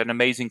Patterson is an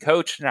amazing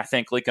coach, and I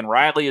think Lincoln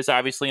Riley is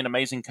obviously an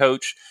amazing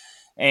coach.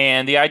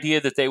 And the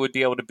idea that they would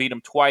be able to beat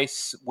them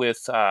twice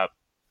without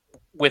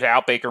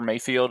Baker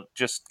Mayfield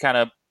just kind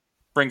of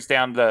brings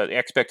down the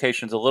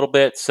expectations a little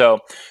bit. So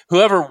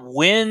whoever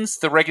wins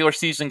the regular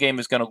season game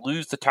is going to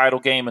lose the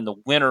title game, and the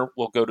winner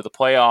will go to the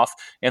playoff,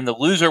 and the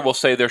loser will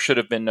say there should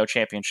have been no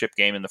championship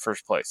game in the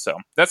first place. So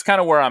that's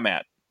kind of where I'm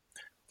at.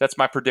 That's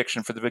my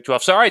prediction for the Big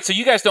 12. So, all right, so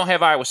you guys don't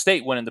have Iowa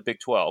State winning the Big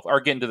 12 or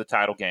getting to the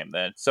title game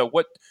then. So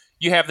what,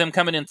 you have them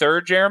coming in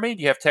third, Jeremy?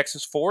 Do you have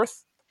Texas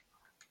fourth?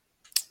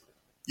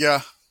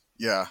 Yeah.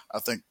 I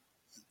think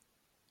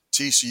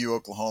TCU,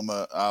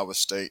 Oklahoma, Iowa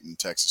State, and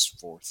Texas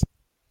fourth.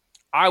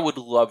 I would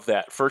love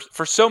that for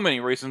so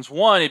many reasons.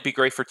 One, it'd be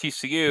great for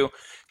TCU.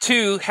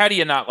 Two, how do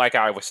you not like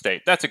Iowa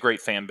State? That's a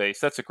great fan base.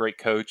 That's a great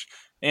coach.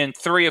 And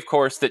three, of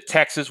course, that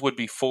Texas would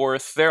be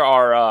fourth. There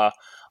are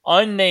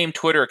unnamed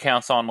Twitter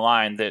accounts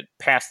online that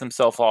pass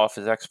themselves off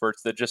as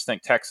experts that just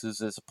think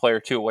Texas is a player or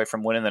two away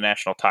from winning the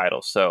national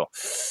title. So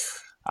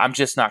I'm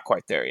just not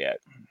quite there yet.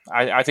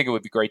 I think it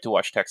would be great to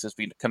watch Texas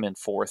come in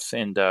fourth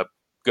and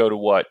go to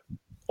what?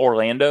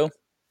 Orlando?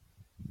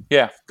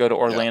 Yeah, go to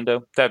Orlando.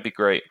 Yeah. That'd be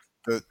great.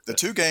 The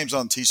two games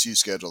on TCU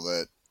schedule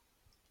that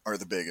are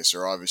the biggest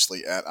are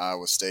obviously at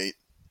Iowa State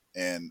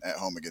and at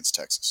home against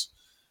Texas.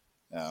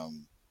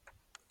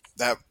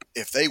 That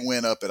if they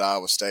win up at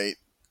Iowa State,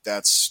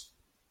 they're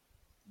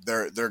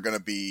going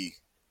to be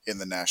in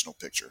the national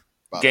picture.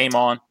 Game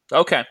on.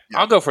 Okay, yeah,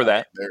 I'll go for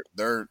that.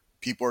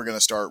 People are going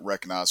to start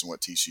recognizing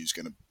what TCU's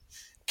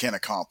can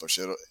accomplish.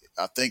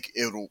 I think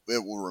it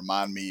will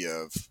remind me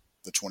of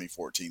the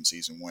 2014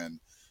 season when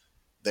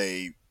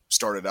they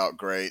started out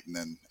great and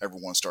then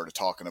everyone started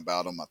talking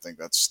about them. I think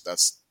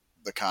that's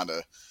the kind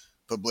of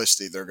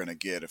publicity they're going to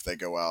get if they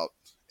go out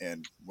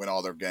and win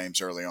all their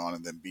games early on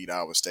and then beat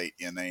Iowa State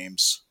in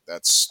Ames.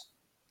 That's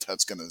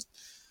going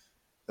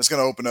to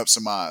open up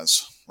some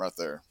eyes right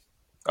there.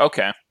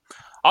 Okay.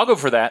 I'll go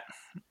for that.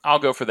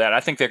 I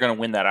think they're going to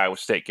win that Iowa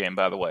State game,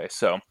 by the way.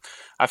 So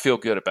I feel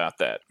good about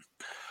that.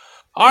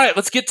 All right,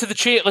 let's get to the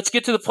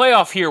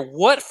playoff here.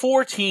 What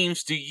four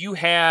teams do you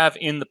have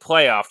in the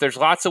playoff? There's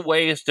lots of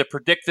ways to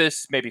predict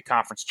this. Maybe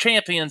conference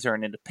champions or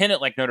an independent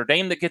like Notre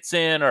Dame that gets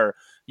in, or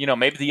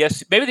maybe the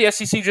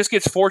SEC just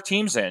gets four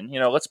teams in.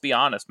 Let's be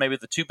honest. Maybe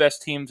the two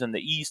best teams in the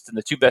East and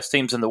the two best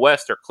teams in the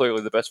West are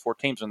clearly the best four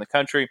teams in the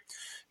country.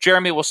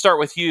 Jeremy, we'll start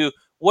with you.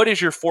 What is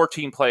your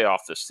 4-team playoff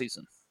this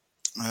season?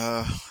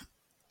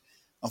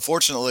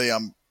 Unfortunately,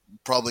 I'm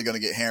probably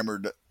going to get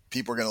hammered.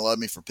 People are going to love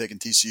me for picking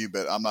TCU,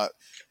 but I'm not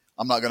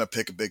going to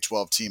pick a Big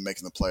 12 team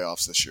making the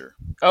playoffs this year.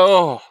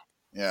 Oh.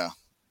 Yeah.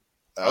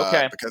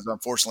 Okay. Because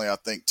unfortunately, I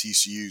think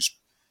TCU's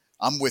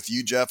 – I'm with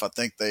you, Jeff. I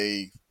think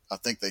they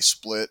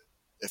split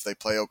if they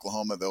play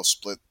Oklahoma, they'll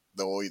split.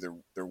 They'll either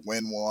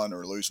win one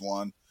or lose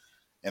one,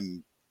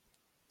 and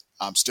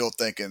I'm still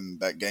thinking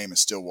that game in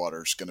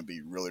Stillwater is going to be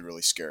really,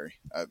 really scary.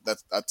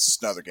 That's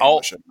another game I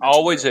should have mentioned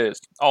always earlier.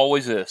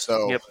 always is.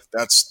 So yep.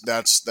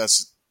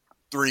 that's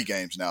 3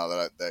 games now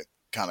that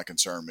kind of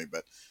concern me.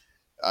 But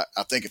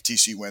I think if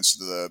TCU wins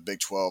to the Big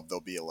 12, they'll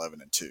be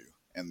 11-2,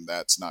 and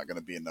that's not going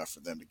to be enough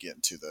for them to get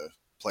into the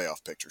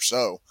playoff picture.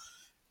 So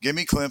give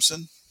me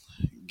Clemson,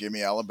 give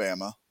me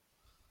Alabama.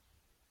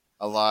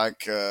 I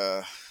like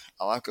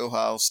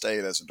Ohio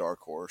State as a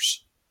dark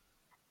horse.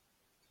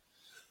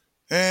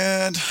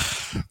 And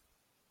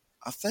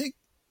I think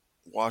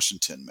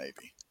Washington,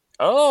 maybe.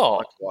 Oh, I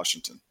like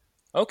Washington.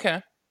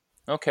 Okay.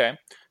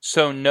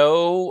 So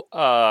no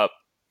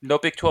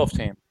Big 12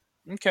 team.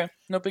 Okay,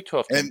 no Big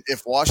 12 team. And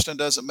if Washington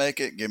doesn't make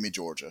it, give me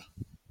Georgia.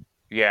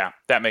 Yeah,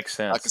 that makes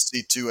sense. I can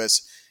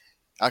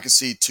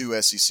see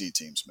two SEC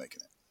teams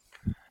making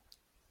it.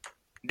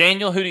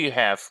 Daniel, who do you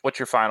have? What's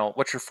your 4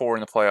 in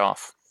the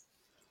playoff?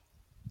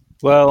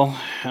 Well,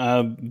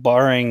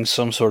 barring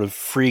some sort of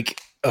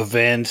freak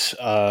event,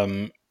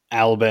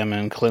 Alabama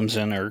and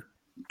Clemson are,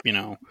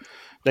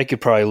 they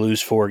could probably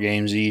lose 4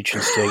 games each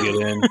and still get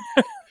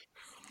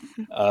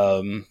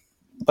in.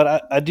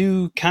 But I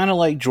do kind of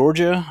like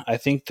Georgia. I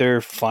think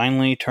they're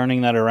finally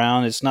turning that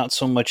around. It's not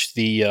so much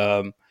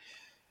that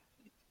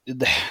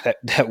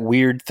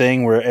weird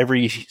thing where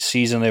every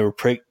season they were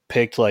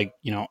picked like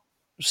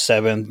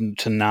 7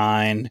 to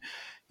 9,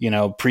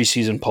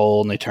 preseason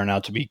poll, and they turn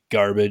out to be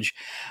garbage.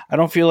 I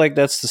don't feel like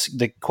that's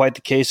quite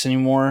the case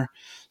anymore.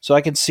 So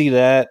I can see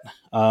that.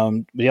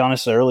 To be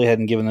honest, I really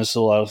hadn't given this a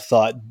lot of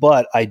thought,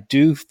 but I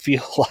do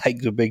feel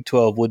like the Big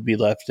 12 would be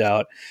left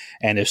out,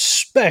 and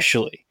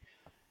especially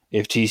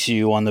if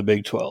TCU won the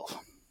Big 12.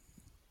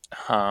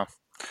 Huh.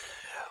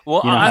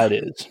 Well, you know how it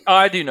is.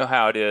 I do know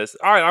how it is.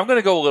 All right, I'm going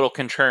to go a little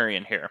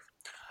contrarian here.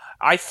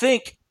 I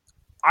think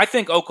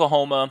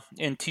Oklahoma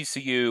and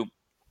TCU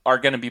are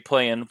going to be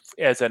playing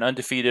as an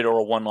undefeated or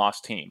a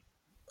one-loss team.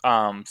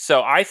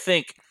 So I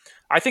think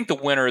the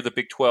winner of the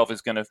Big 12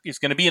 is going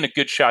to be in a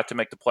good shot to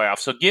make the playoffs.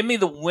 So give me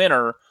the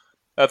winner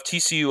of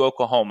TCU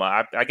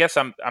Oklahoma. I guess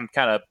I'm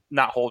kind of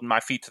not holding my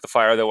feet to the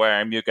fire the way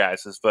I am you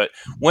guys', but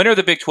winner of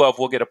the Big 12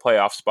 will get a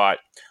playoff spot.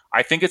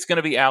 I think it's going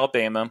to be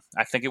Alabama.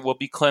 I think it will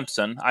be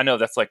Clemson. I know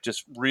that's like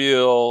just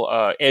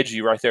real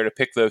edgy right there to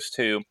pick those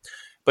two.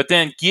 But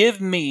then give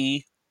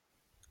me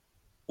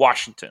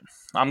Washington.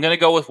 I'm going to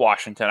go with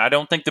Washington. I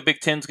don't think the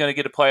Big Ten is going to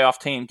get a playoff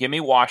team. Give me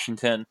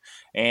Washington.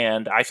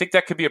 And I think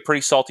that could be a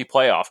pretty salty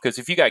playoff because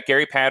if you got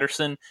Gary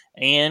Patterson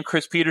and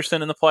Chris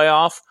Peterson in the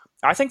playoff,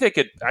 I think they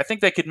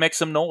could make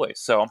some noise.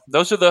 So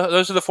those are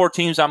the 4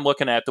 teams I'm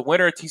looking at. The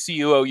winner of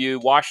TCU, OU,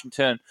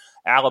 Washington,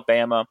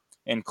 Alabama,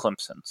 and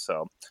Clemson.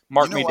 So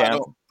mark me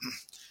down.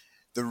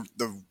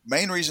 The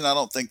main reason I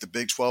don't think the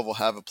Big 12 will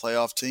have a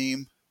playoff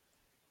team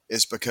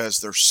is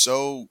because there's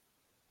so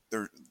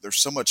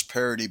much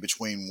parity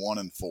between 1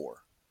 and 4.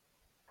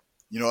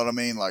 You know what I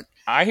mean? Like,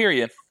 I hear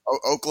you.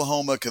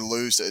 Oklahoma could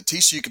lose.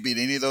 TCU could beat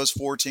any of those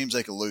 4 teams.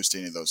 They could lose to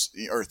any of those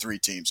or 3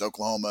 teams: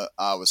 Oklahoma,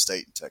 Iowa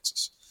State, and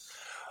Texas.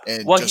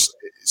 And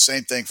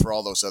same thing for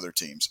all those other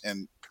teams.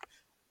 And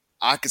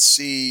I could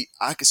see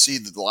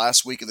the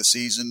last week of the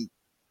season,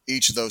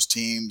 each of those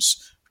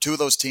teams, 2 of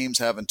those teams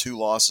having 2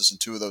 losses and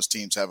 2 of those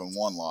teams having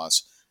 1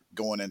 loss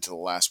going into the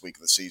last week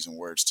of the season,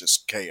 where it's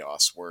just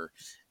chaos. Where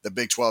the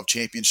Big 12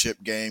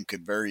 championship game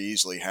could very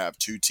easily have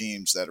 2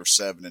 teams that are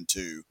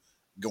 7-2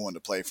 going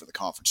to play for the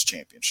conference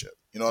championship.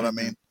 You know what I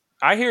mean?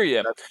 I hear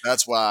you.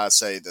 That's why I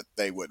say that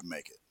they wouldn't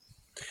make it.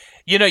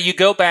 You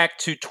go back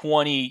to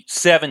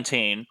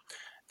 2017.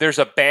 There's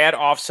a bad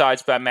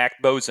offsides by Matt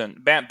Boson,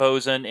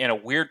 and a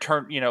weird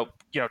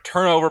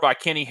turnover by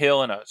Kenny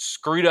Hill and a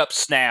screwed up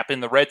snap in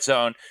the red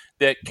zone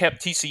that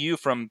kept TCU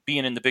from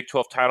being in the Big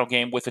 12 title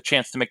game with a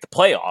chance to make the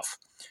playoff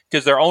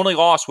because their only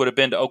loss would have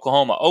been to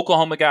Oklahoma.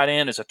 Oklahoma got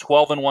in as a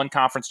 12-1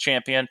 conference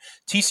champion.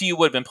 TCU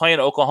would have been playing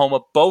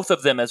Oklahoma, both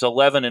of them as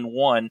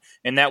 11-1,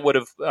 and that would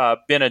have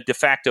been a de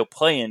facto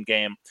play-in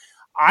game.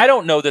 I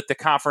don't know that the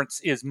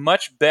conference is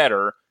much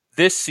better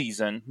this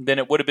season than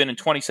it would have been in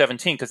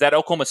 2017 because that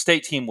Oklahoma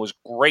State team was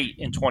great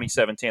in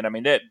 2017. I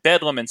mean, that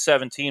Bedlam in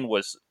 17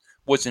 was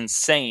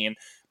insane.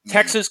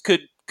 Texas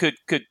could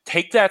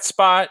take that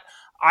spot.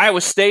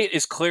 Iowa State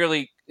is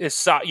clearly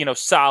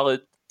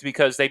solid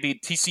because they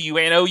beat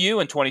TCU and OU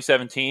in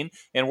 2017,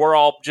 and we're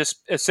all just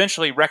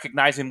essentially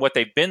recognizing what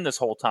they've been this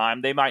whole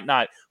time. They might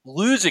not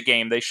lose a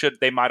game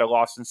they might have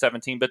lost in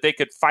 17, but they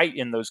could fight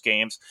in those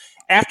games.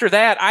 After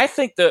that, I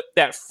think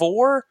that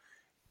 4.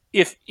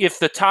 If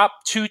the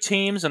top 2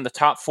 teams and the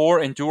top 4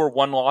 endure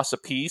 1 loss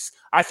apiece,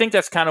 I think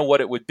that's kind of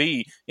what it would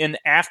be. In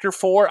after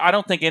 4, I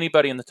don't think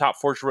anybody in the top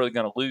 4 is really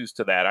going to lose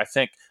to that. I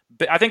think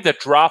the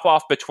drop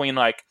off between,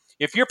 like,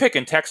 if you're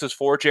picking Texas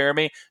 4,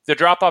 Jeremy, the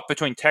drop off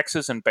between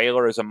Texas and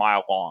Baylor is a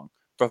mile long.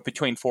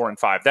 between 4 and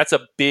 5. That's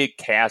a big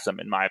chasm,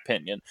 in my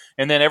opinion.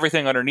 And then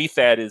everything underneath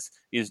that is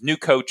new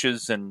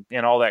coaches and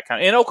all that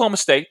kind of. And Oklahoma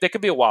State, they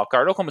could be a wild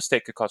card. Oklahoma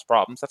State could cause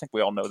problems. I think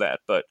we all know that.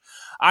 But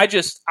I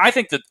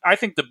think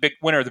the big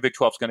winner of the Big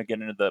 12 is going to get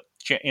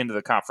into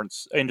the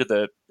conference, into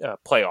the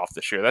playoff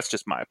this year. That's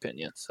just my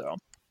opinion. So,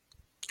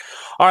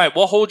 all right,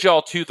 we'll hold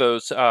y'all to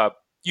those.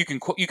 You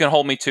can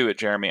hold me to it,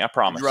 Jeremy. I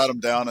promise. You write them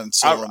down and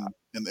seal them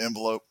in the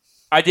envelope.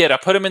 I did. I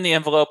put them in the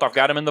envelope. I've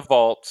got them in the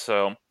vault.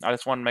 So I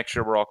just want to make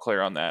sure we're all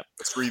clear on that.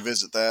 Let's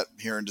revisit that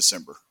here in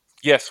December.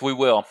 Yes, we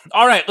will.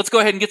 All right, let's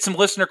go ahead and get some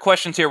listener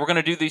questions here. We're going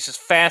to do these as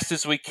fast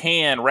as we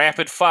can.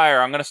 Rapid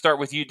fire. I'm going to start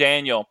with you,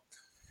 Daniel.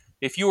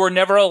 If you were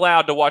never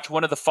allowed to watch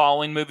one of the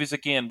following movies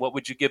again, what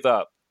would you give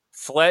up?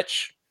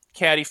 Fletch,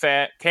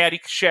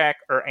 Caddyshack,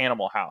 or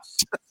Animal House?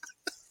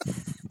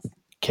 What?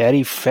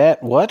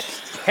 Caddyshack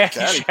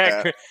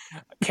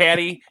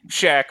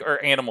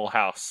or Animal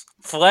House?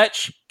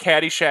 Fletch,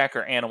 Caddyshack,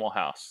 or Animal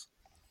House?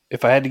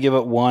 If I had to give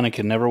up one, I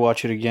could never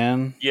watch it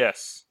again.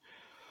 Yes.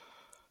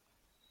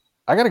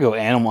 I got to go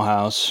Animal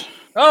House.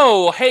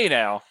 Oh, hey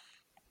now.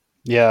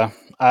 Yeah,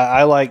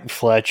 I like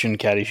Fletch and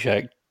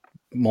Caddyshack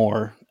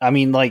more. I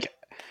mean, like,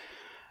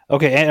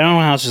 okay,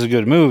 Animal House is a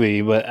good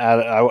movie, but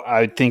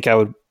I think I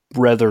would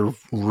rather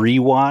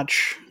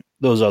rewatch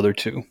those other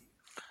two.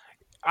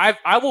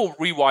 I will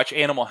rewatch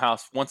Animal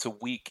House once a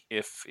week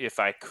if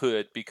I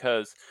could,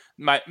 because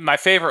my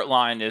favorite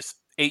line is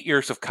 8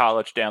 years of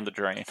college down the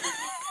drain.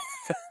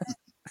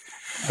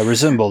 I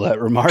resemble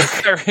that remark.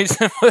 I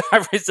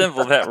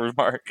resemble that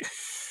remark.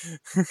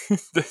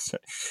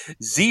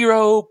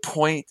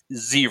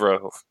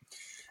 0.0.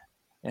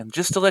 And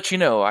just to let you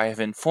know, I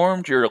have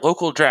informed your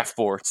local draft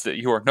boards that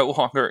you are no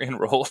longer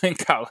enrolled in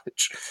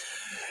college.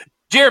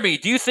 Jeremy,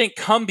 do you think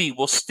Cumbie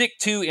will stick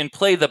to and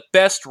play the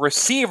best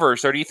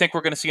receivers, or do you think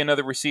we're going to see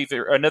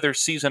another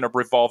season of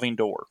revolving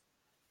door?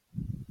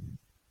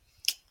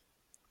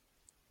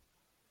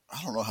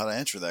 I don't know how to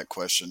answer that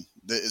question.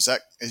 Is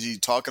he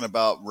talking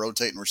about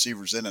rotating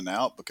receivers in and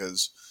out?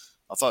 Because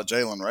I thought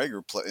Jalen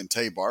Reagor and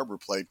Tay Barber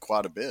played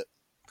quite a bit.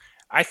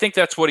 I think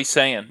that's what he's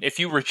saying. If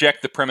you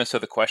reject the premise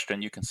of the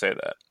question, you can say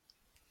that.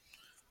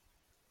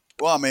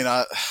 Well, I mean,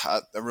 I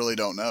really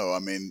don't know. I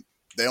mean,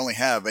 they only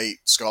have 8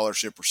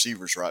 scholarship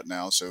receivers right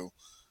now, so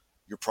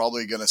you're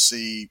probably going to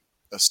see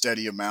a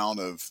steady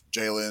amount of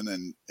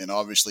Jalen and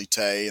obviously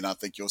Tay, and I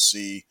think you'll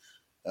see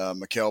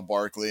Mikael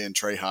Barkley and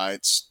Trey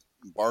Heights.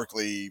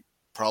 Barkley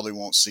probably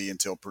won't see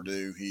until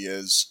Purdue. He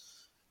is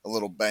a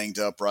little banged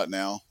up right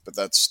now, but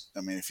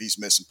if he's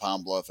missing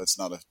Pine Bluff, that's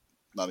not a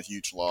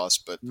huge loss.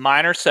 But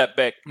minor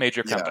setback,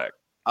 major comeback.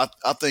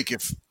 I think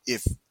if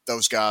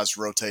those guys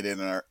rotate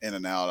in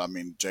and out, I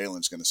mean,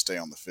 Jalen's going to stay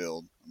on the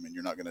field. I mean,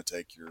 you're not going to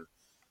take your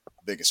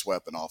biggest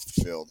weapon off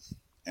the field,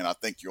 and I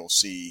think you'll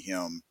see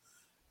him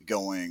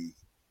going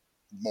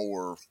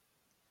more.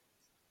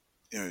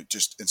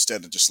 Just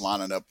instead of just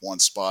lining up one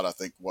spot, I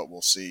think what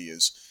we'll see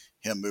is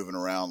him moving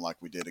around like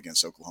we did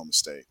against Oklahoma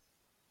State.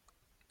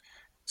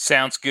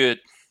 Sounds good.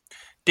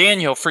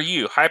 Daniel, for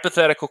you,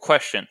 hypothetical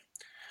question.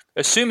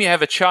 Assume you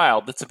have a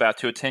child that's about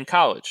to attend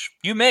college.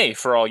 You may,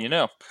 for all you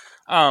know.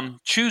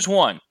 Choose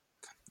one.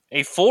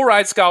 A full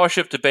ride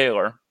scholarship to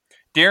Baylor.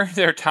 During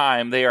their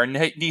time, they are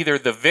neither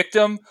the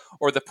victim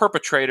or the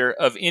perpetrator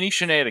of any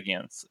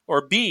shenanigans.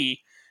 Or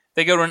B,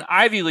 they go to an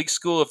Ivy League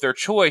school of their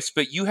choice,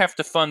 but you have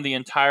to fund the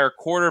entire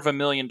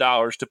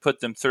 $250,000 to put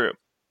them through.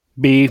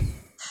 B.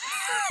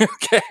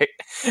 Okay.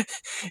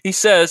 He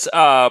says,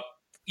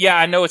 yeah,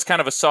 I know it's kind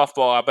of a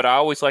softball, but I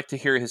always like to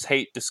hear his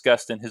hate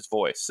discussed in his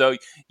voice. So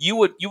you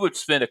would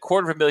spend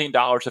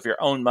 $250,000 of your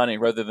own money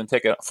rather than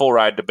take a full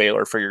ride to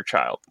Baylor for your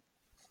child.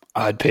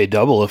 I'd pay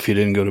double if you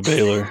didn't go to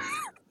Baylor.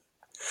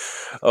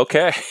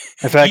 Okay.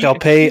 In fact, I'll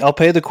pay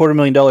the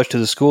 $250,000 to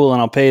the school,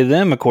 and I'll pay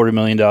them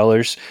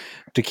 $250,000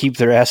 to keep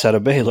their ass out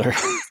of Baylor.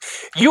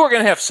 You are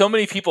going to have so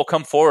many people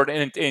come forward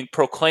and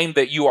proclaim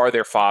that you are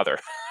their father.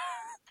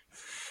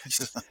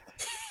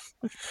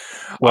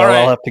 Well, right.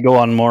 I'll have to go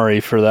on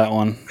Maury for that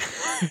one.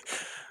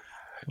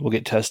 We'll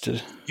get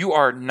tested. You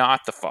are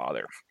not the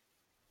father.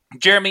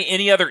 Jeremy,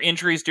 any other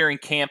injuries during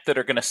camp that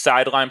are going to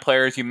sideline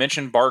players? You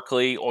mentioned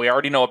Barkley. We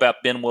already know about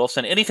Ben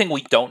Wilson. Anything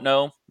we don't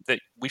know that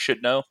we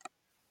should know?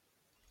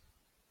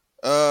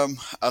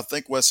 I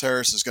think Wes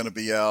Harris is going to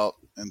be out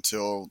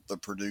until the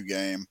Purdue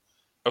game.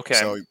 Okay.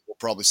 So we'll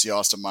probably see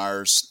Austin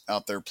Myers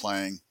out there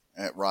playing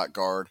at right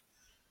guard.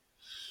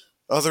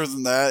 Other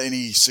than that,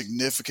 any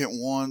significant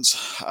ones,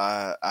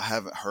 I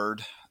haven't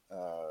heard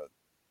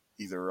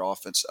either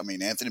offense. I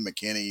mean, Anthony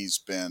McKinney's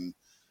been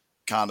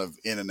kind of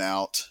in and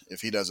out.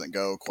 If he doesn't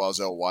go,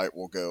 Quazell White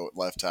will go at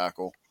left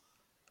tackle.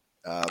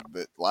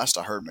 But last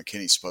I heard,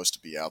 McKinney's supposed to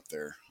be out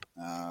there.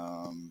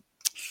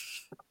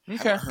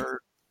 Okay. Haven't heard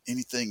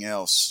anything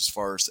else as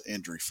far as the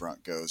injury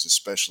front goes,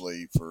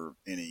 especially for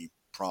any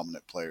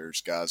prominent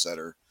players, guys that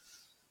are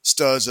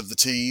studs of the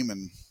team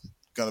and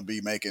going to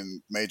be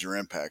making major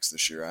impacts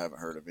this year. I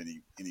haven't heard of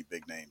any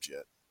big names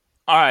yet.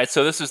 All right,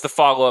 so this is the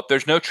follow-up.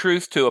 There's no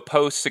truth to a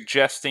post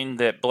suggesting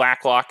that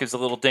Blacklock is a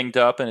little dinged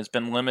up and has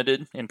been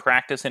limited in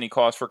practice. Any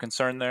cause for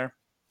concern there?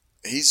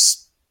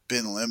 he's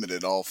been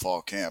limited all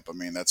fall camp. I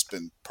mean, that's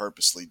been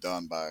purposely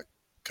done by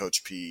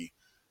Coach P,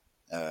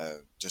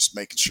 just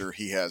making sure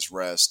he has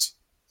rest.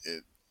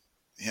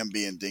 Him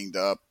being dinged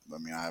up, I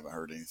mean, I haven't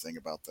heard anything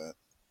about that.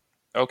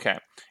 Okay.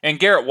 And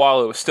Garrett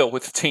Wallow is still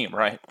with the team,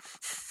 right?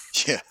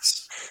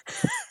 Yes,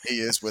 he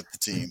is with the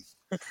team.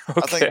 I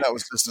Okay. think that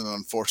was just an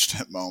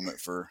unfortunate moment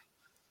for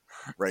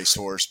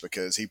Racehorse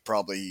because he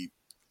probably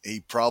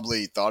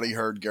thought he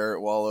heard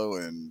Garrett Wallow,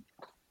 and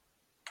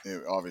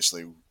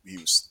obviously he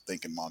was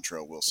thinking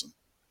Montrell Wilson.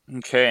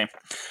 Okay.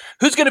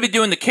 Who's going to be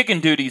doing the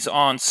kicking duties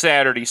on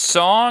Saturday,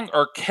 Song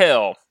or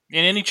Kell?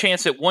 And any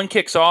chance that one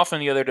kicks off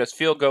and the other does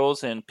field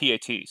goals and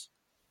PATs?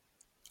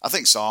 I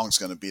think Song's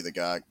going to be the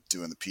guy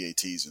doing the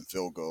PATs and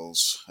field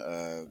goals.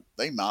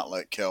 They might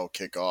let Kell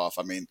kick off.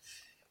 I mean,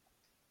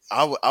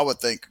 I would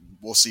think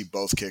we'll see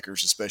both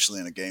kickers, especially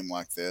in a game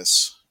like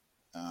this.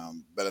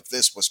 But if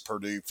this was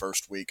Purdue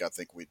first week, I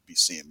think we'd be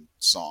seeing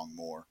Song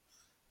more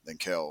than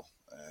Kell.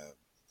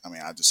 I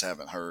mean, I just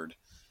haven't heard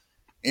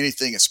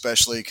anything,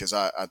 especially because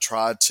I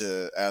tried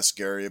to ask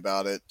Gary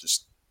about it,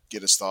 just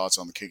get his thoughts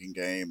on the kicking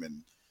game,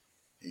 and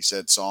he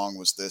said Song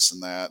was this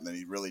and that, and then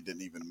he really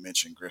didn't even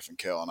mention Griffin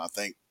Kell. And I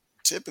think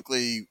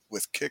typically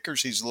with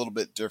kickers, he's a little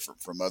bit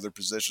different from other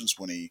positions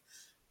when he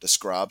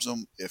describes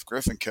them. If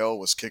Griffin Kell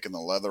was kicking the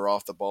leather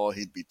off the ball,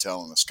 he'd be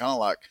telling us, kind of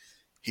like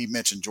he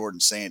mentioned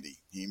Jordan Sandy.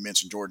 He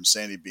mentioned Jordan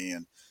Sandy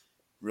being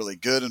really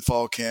good in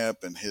fall camp,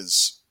 and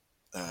his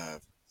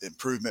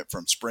improvement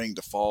from spring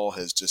to fall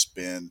has just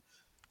been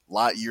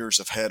light years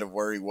ahead of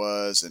where he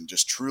was, and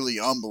just truly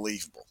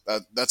unbelievable.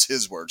 That's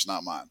his words,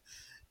 not mine.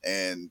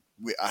 And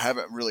I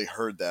haven't really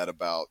heard that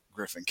about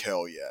Griffin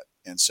Kell yet.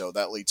 And so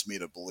that leads me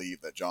to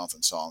believe that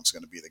Jonathan Song's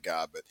going to be the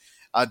guy. But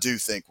I do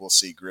think we'll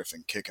see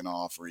Griffin kicking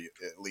off, or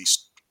at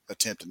least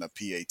attempting a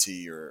PAT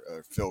or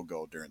a field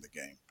goal during the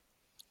game.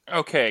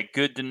 Okay,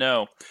 good to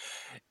know.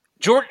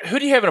 Jordan, who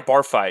do you have in a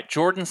bar fight?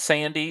 Jordan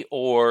Sandy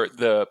or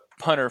the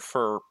punter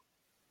for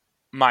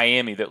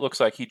Miami that looks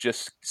like he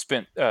just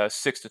spent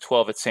 6 to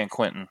 12 at San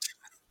Quentin?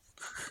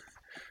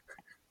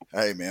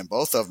 Hey, man,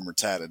 both of them are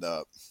tatted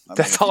up.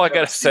 That's all I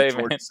got to say,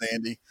 Jordan man.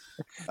 Sandy,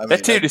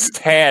 that dude is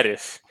tatted.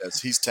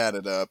 Yes, he's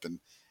tatted up. And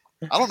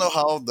I don't know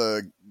how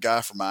the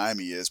guy from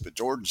Miami is, but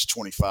Jordan's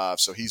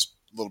 25, so he's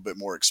a little bit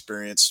more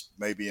experienced,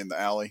 maybe in the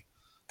alley.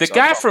 The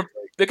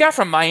guy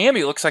from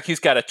Miami looks like he's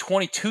got a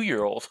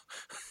 22-year-old.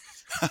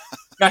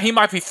 Now he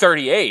might be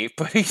 38,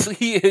 but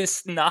he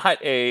is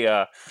not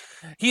a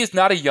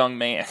young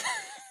man.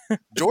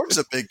 Jordan's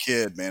a big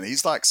kid, man.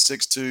 He's like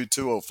 6'2",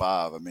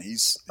 205. I mean,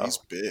 he's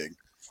big.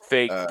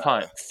 Fake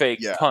punt.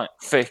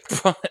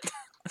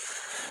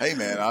 Hey,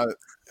 man, I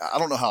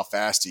don't know how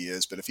fast he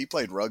is, but if he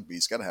played rugby,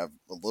 he's got to have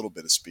a little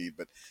bit of speed.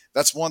 But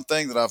that's one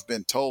thing that I've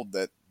been told,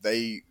 that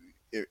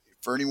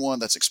for anyone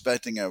that's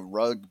expecting a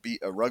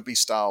rugby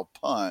style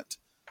punt,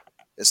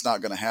 it's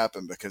not going to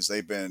happen because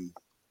they've been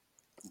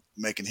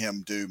making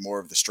him do more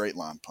of the straight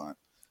line punt.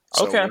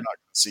 So we're not going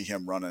to see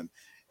him running.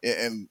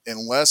 And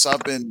unless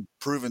I've been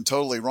proven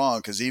totally wrong,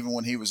 because even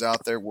when he was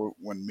out there,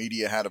 when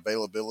media had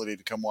availability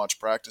to come watch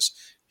practice,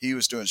 he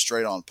was doing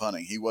straight on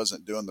punting. He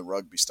wasn't doing the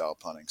rugby style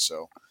punting.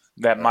 So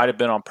that might have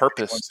been on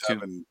purpose.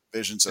 Having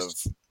visions of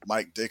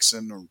Mike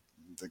Dixon, or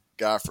the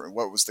guy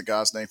what was the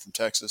guy's name from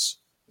Texas?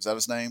 Is that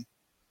his name?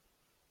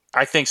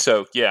 I think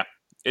so. Yeah,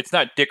 it's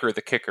not Dicker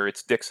the kicker;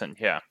 it's Dixon.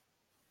 Yeah.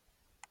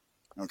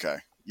 Okay.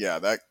 Yeah,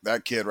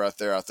 that kid right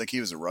there. I think he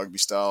was a rugby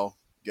style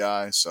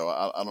guy. So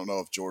I don't know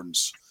if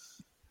Jordan's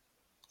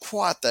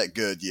quite that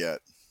good yet,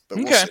 but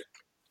we'll see.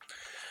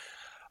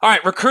 All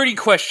right, recruiting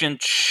question.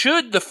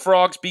 Should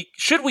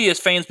we as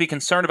fans be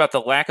concerned about the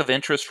lack of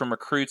interest from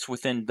recruits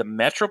within the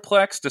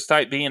Metroplex,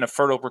 despite being a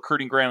fertile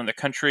recruiting ground in the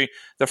country?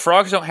 The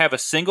Frogs don't have a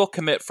single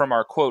commit from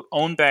our, quote,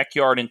 own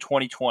backyard in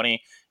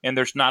 2020, and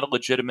there's not a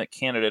legitimate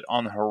candidate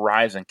on the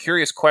horizon.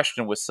 Curious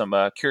question with some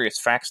curious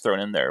facts thrown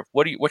in there.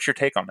 What's your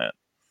take on that?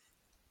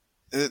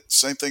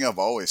 Same thing I've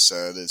always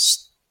said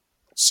is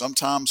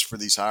sometimes for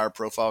these higher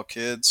profile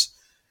kids,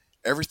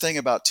 everything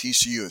about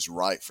TCU is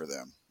right for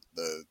them.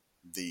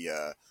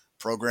 The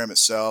program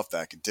itself, the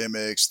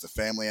academics, the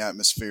family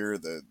atmosphere,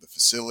 the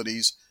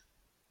facilities.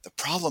 The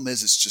problem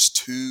is it's just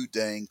too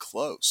dang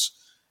close.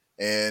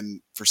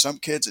 And for some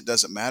kids, it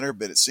doesn't matter,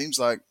 but it seems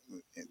like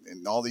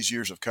in all these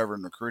years of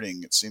covering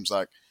recruiting, it seems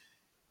like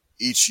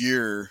each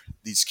year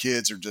these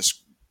kids are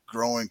just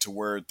growing to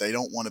where they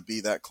don't want to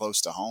be that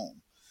close to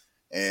home.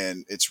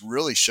 And it's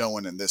really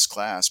showing in this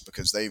class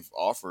because they've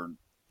offered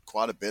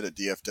quite a bit of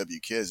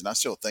DFW kids, and I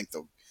still think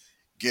they'll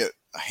get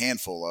a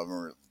handful of them,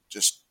 or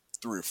just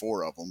 3 or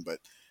 4 of them. But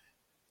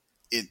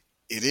it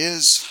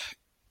is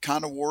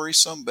kind of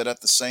worrisome, but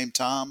at the same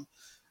time,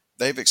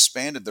 they've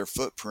expanded their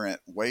footprint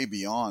way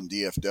beyond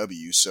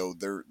DFW. So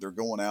they're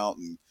going out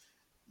and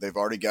they've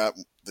already got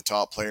the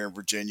top player in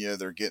Virginia.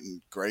 They're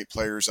getting great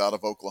players out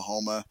of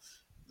Oklahoma.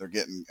 They're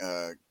getting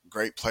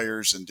great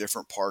players in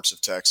different parts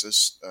of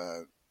Texas.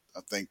 I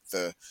think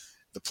the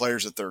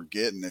players that they're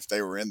getting, if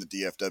they were in the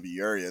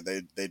DFW area,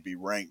 they'd be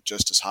ranked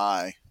just as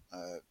high,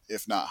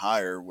 if not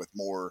higher, with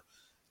more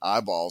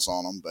eyeballs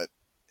on them. But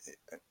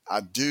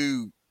I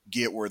do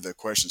get where the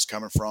question's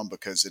coming from,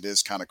 because it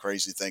is kind of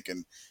crazy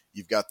thinking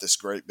you've got this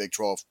great Big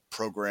 12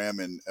 program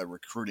and a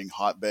recruiting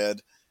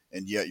hotbed,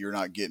 and yet you're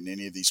not getting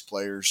any of these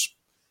players.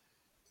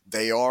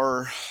 They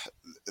are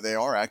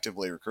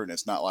actively recruiting.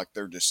 It's not like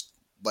they're just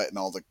letting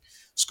all the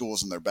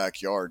schools in their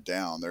backyard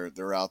down.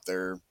 They're out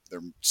there.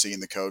 They're seeing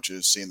the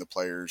coaches, seeing the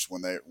players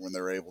when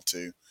they're able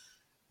to.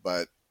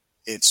 But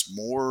it's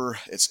more.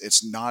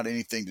 It's not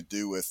anything to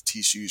do with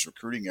TCU's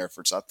recruiting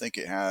efforts. I think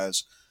it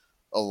has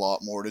a lot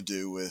more to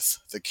do with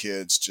the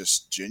kids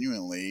just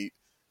genuinely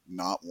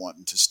not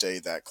wanting to stay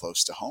that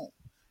close to home.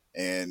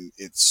 And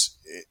if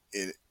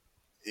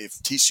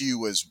TCU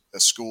was a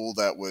school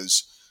that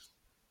was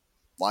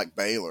like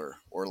Baylor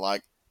or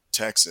like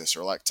Texas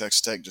or like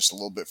Texas Tech, just a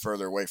little bit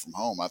further away from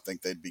home, I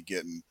think they'd be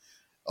getting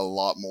a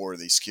lot more of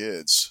these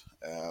kids.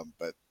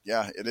 But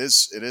yeah, it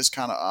is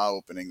kind of eye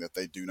opening that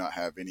they do not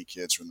have any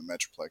kids from the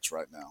Metroplex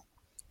right now.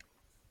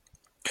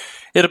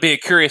 It'll be a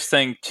curious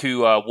thing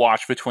to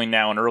watch between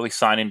now and early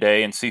signing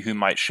day and see who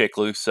might shake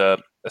loose,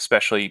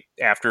 especially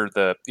after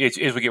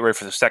as we get ready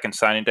for the second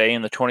signing day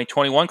in the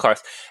 2021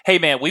 class. Hey,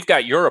 man, we've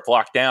got Europe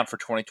locked down for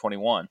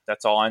 2021.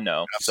 That's all I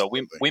know.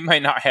 Absolutely. So we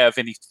might not have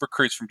any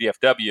recruits from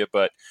DFW,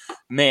 but,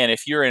 man,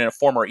 if you're in a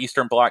former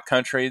Eastern Bloc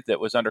country that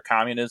was under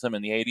communism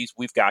in the 80s,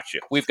 we've got you.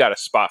 We've got a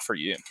spot for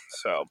you.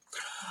 So,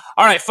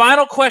 all right,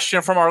 final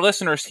question from our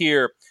listeners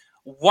here.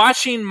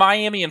 Watching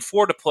Miami and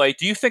Florida play,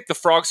 do you think the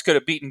Frogs could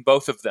have beaten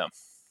both of them?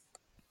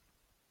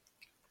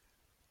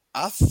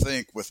 I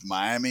think with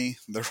Miami,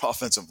 their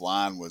offensive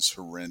line was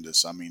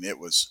horrendous. I mean, it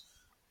was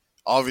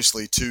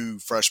obviously two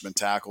freshman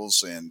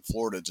tackles, and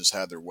Florida just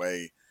had their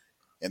way.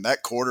 And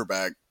that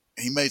quarterback,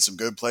 he made some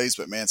good plays,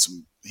 but man,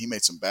 he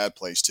made some bad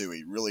plays too.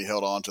 He really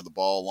held on to the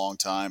ball a long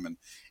time, and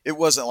it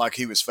wasn't like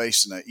he was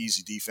facing an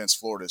easy defense.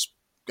 Florida's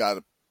got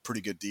a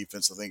pretty good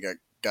defense. I think I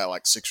got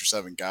like 6 or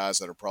 7 guys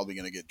that are probably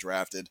going to get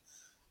drafted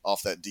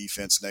off that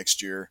defense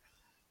next year.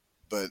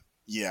 But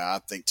yeah, I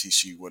think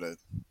TCU would have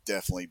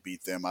definitely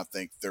beat them. I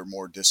think they're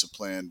more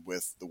disciplined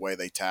with the way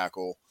they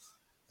tackle.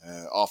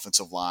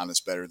 Offensive line is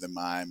better than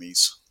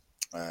Miami's.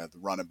 The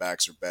running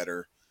backs are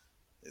better.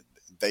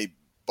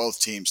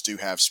 Both teams do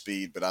have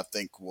speed, but I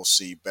think we'll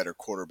see better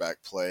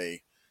quarterback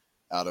play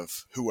out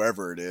of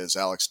whoever it is,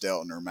 Alex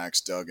Delton or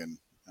Max Duggan,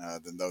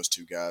 than those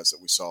two guys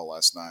that we saw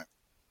last night.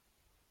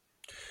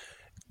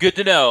 Good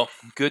to know.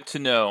 Good to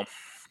know.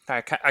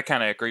 I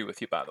kind of agree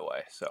with you, by the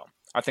way. So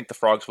I think the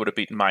Frogs would have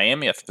beaten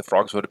Miami. I think the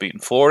Frogs would have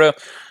beaten Florida.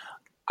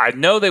 I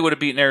know they would have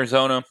beaten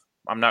Arizona.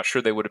 I'm not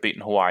sure they would have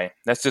beaten Hawaii.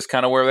 That's just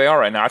kind of where they are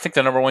right now. I think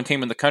the number one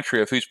team in the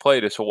country of who's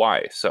played is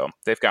Hawaii. So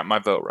they've got my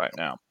vote right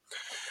now.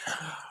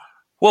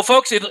 Well,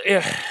 folks, you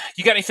got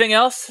anything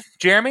else?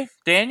 Jeremy,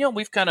 Daniel,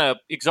 we've kind of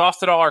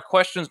exhausted all our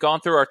questions,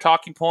 gone through our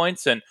talking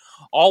points, and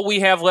all we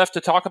have left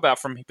to talk about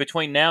from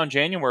between now and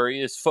January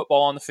is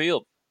football on the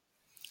field.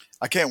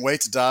 I can't wait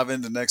to dive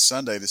into next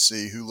Sunday to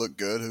see who looked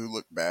good, who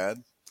looked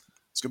bad.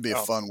 It's going to be a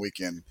fun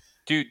weekend.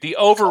 Dude, the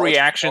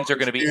overreactions are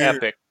going to be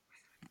epic.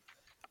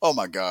 Oh,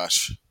 my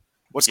gosh.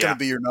 What's going to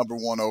be your number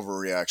one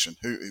overreaction?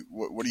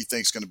 What do you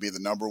think is going to be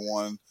the number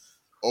one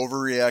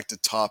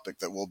overreacted topic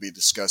that we'll be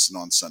discussing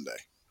on Sunday?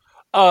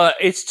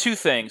 It's two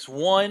things.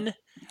 One,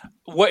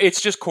 it's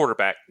just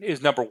quarterback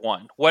is number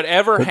one.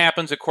 Whatever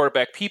happens at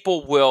quarterback,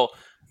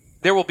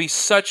 there will be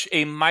such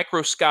a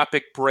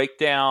microscopic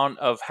breakdown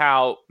of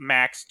how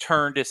Max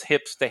turned his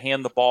hips to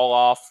hand the ball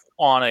off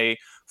on a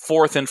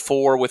 4th and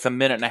 4 with 1.5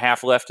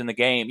 minutes left in the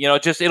game.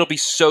 It'll be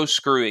so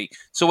screwy.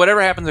 So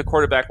whatever happens at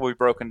quarterback will be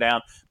broken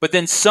down. But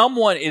then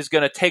someone is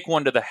going to take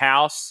one to the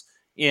house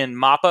in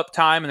mop-up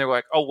time, and they're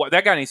like, oh,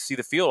 that guy needs to see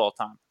the field all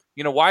the time.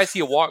 Why is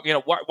he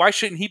why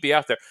shouldn't he be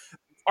out there?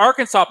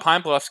 Arkansas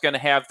Pine Bluff's going to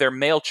have their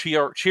male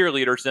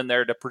cheerleaders in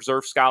there to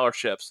preserve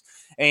scholarships,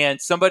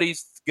 and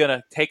somebody's going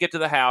to take it to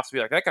the house and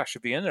be like, that guy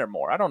should be in there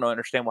more. I don't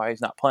understand why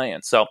he's not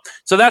playing. So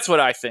that's what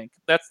I think.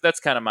 That's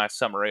kind of my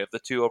summary of the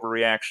two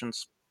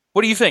overreactions.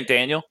 What do you think,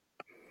 Daniel?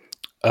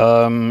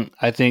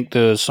 I think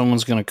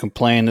someone's going to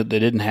complain that they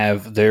didn't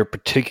have their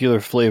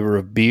particular flavor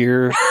of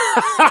beer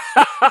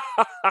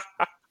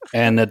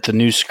and that the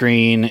new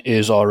screen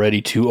is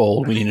already too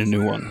old. We need a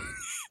new one.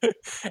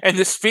 And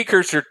the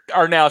speakers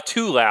are now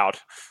too loud.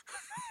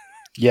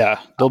 Yeah,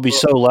 they'll be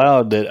so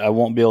loud that I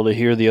won't be able to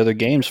hear the other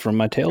games from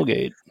my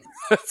tailgate.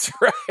 That's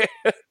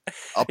right.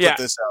 I'll put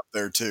this out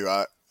there too.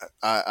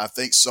 I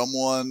think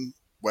someone,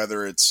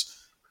 whether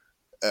it's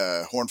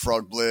Horned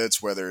Frog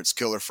Blitz, whether it's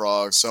Killer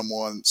Frog,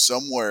 someone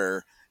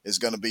somewhere is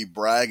going to be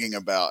bragging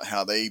about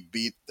how they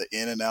beat the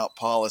in and out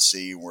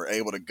policy and were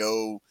able to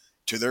go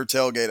to their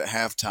tailgate at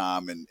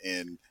halftime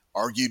and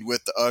argued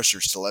with the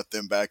ushers to let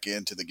them back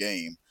into the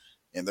game.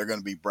 And they're going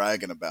to be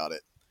bragging about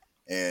it.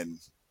 And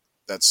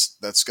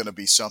that's going to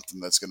be something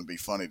that's going to be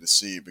funny to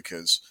see,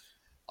 because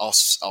I'll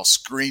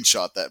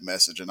screenshot that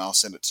message and I'll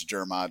send it to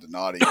Jeremiah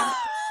Donati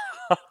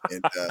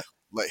and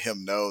let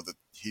him know that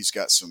he's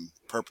got some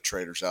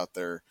perpetrators out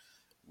there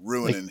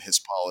ruining his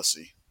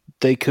policy.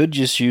 They could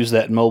just use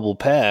that mobile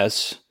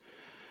pass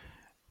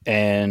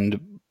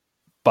and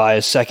buy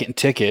a second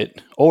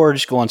ticket, or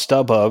just go on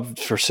StubHub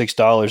for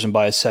 $6 and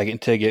buy a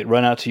second ticket,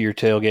 run out to your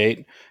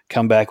tailgate,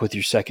 come back with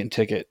your second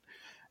ticket,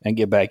 and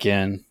get back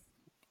in.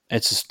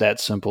 It's just that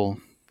simple.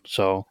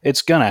 So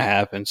it's going to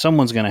happen.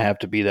 Someone's going to have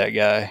to be that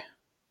guy.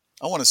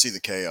 I want to see the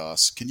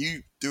chaos. Can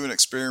you do an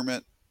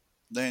experiment,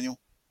 Daniel?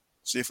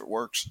 See if it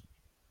works.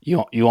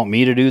 You want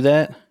me to do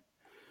that?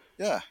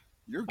 Yeah,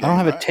 you're game, I don't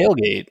have right? a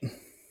tailgate.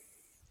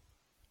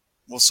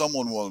 Well,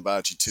 someone will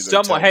invite you to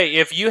their tailgate. Hey,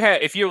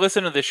 if you're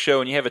listening to this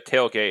show and you have a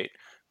tailgate,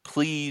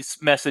 please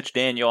message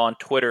Daniel on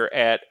Twitter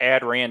at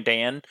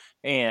 @adrandan,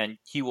 and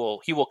he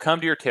will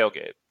come to your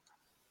tailgate.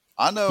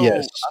 I know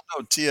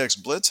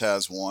TX Blitz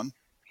has one.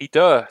 He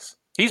does.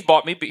 He's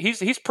bought me.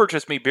 He's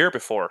purchased me beer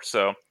before,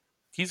 so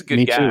he's a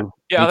good guy. Too.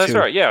 Yeah, Me that's too.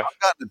 right. Yeah, I've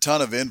gotten a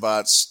ton of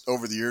invites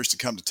over the years to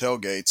come to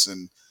tailgates,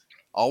 and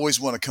always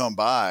want to come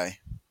by,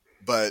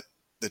 but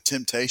the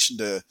temptation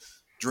to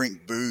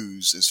drink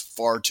booze is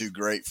far too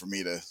great for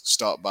me to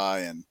stop by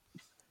and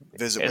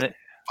visit with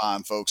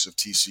fine folks of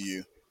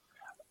TCU.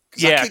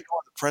 Because I can't go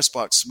in the press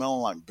box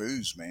smelling like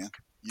booze, man.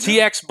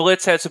 TX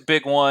Blitz has a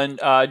big one.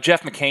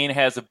 Jeff McCain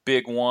has a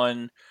big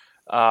one.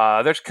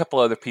 There's a couple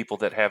other people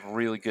that have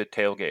really good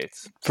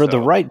tailgates. For the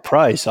right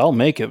price, I'll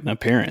make an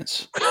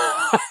appearance.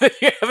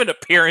 You have an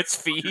appearance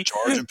fee. You're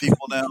charging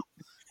people now?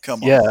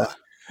 Come on. Yeah.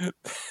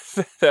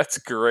 That's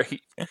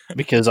great.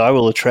 Because I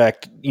will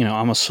attract,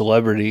 I'm a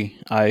celebrity.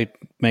 I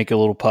make a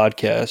little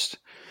podcast.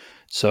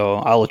 So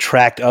I'll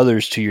attract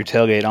others to your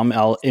tailgate.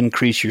 I'll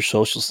increase your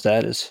social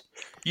status.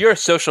 You're a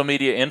social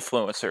media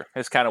influencer.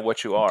 Is kind of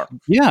what you are.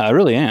 Yeah, I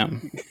really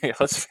am. Yeah,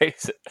 let's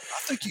face it. I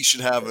think you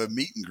should have a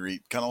meet and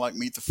greet, kind of like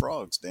Meet the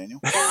Frogs, Daniel.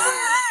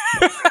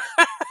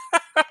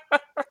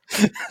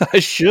 I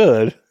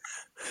should.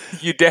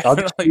 You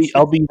definitely.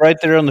 I'll be right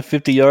there on the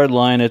 50-yard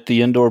line at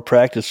the indoor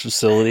practice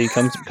facility.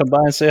 Come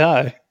by and say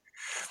hi.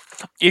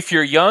 If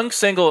you're young,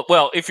 single,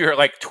 if you're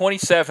like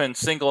 27,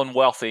 single and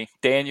wealthy,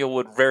 Daniel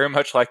would very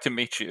much like to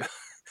meet you.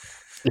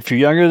 If you're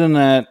younger than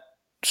that,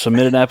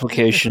 submit an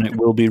application. It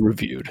will be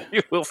reviewed.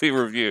 It will be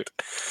reviewed.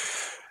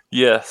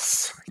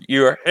 Yes,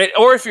 you are.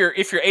 Or if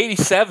you're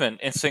 87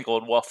 and single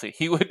and wealthy,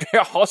 he would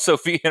also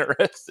be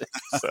interested.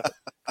 So.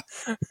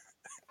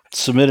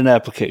 Submit an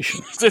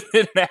application.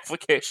 Submit an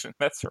application.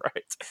 That's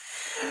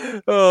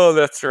right. Oh,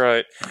 that's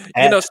right.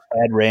 At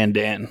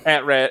Randan.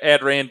 At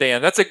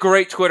Randan. That's a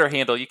great Twitter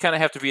handle. You kind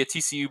of have to be a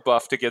TCU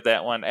buff to get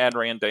that one. At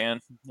Randan.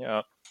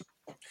 Yeah.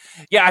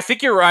 Yeah, I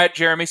think you're right,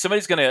 Jeremy.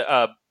 Somebody's going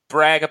to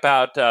brag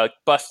about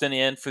busting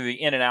in for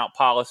the in and out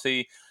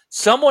policy.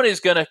 Someone is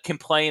going to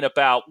complain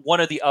about one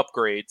of the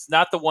upgrades,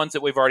 not the ones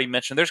that we've already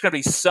mentioned. There's going to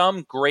be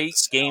some great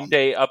game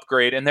day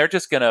upgrade, and they're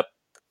just going to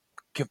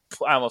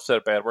I almost said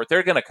a bad word.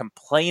 They're going to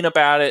complain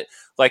about it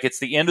like it's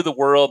the end of the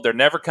world. They're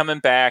never coming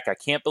back. I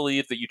can't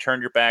believe that you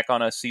turned your back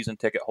on us season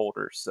ticket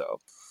holders. So,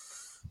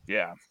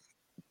 yeah,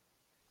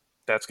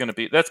 that's going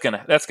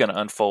to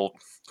unfold.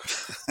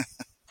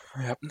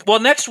 Well,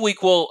 next week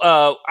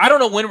I don't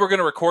know when we're going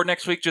to record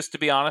next week, just to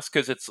be honest,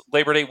 because it's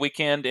Labor Day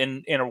weekend.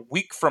 And in a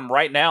week from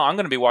right now, I'm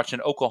going to be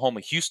watching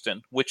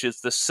Oklahoma-Houston, which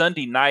is the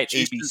Sunday night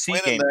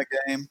ABC game. That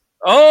game.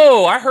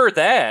 Oh, I heard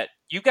that.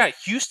 You got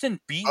Houston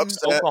beating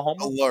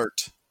Oklahoma.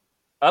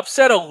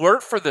 Upset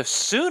alert for the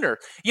Sooner.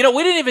 We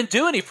didn't even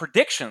do any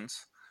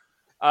predictions.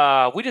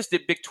 We just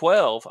did Big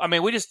 12. I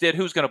mean, we just did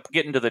who's going to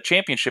get into the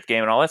championship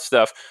game and all that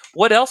stuff.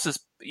 What else is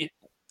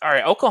 – all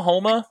right,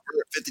 Oklahoma. We're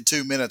at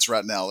 52 minutes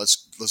right now.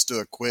 Let's do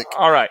a quick –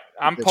 all right,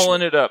 I'm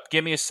pulling it up.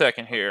 Give me a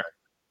second here.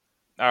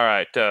 All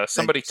right,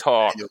 somebody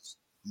talk. Daniel's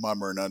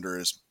mummering under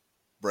his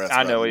breath.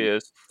 I know he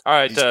is. All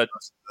right. I'm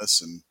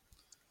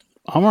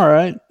all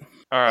right.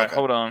 All right, okay.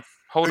 Hold on.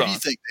 Who do you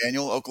think,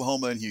 Daniel?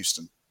 Oklahoma and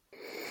Houston?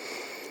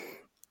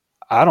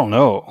 I don't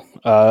know.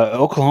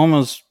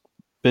 Oklahoma's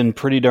been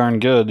pretty darn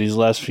good these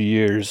last few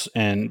years,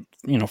 and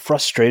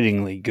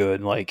frustratingly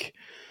good. Like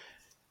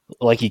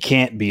you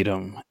can't beat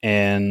them,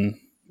 and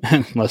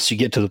unless you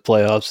get to the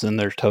playoffs, then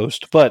they're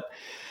toast. But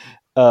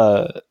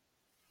I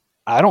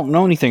don't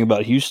know anything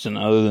about Houston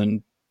other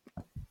than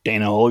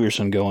Dana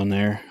Holgerson going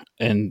there,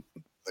 and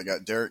they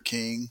got Derek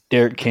King.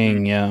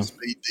 Yeah,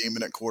 Speed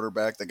demon at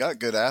quarterback. They got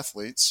good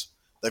athletes.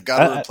 They've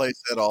got to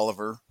replace Ed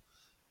Oliver.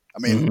 I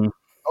mean,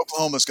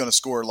 Oklahoma's going to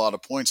score a lot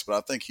of points, but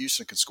I think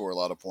Houston can score a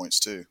lot of points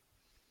too.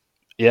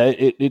 Yeah,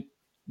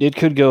 it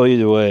could go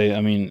either way.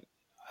 I mean,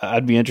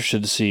 I'd be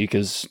interested to see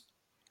because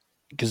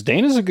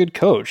Dana's a good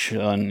coach,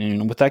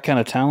 and with that kind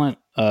of talent,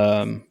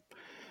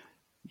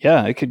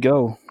 it could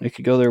go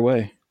their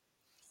way.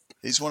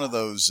 He's one of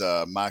those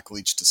Mike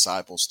Leach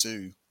disciples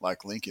too,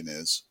 like Lincoln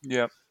is.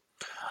 Yeah,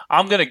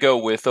 I'm going to go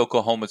with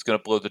Oklahoma's going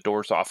to blow the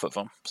doors off of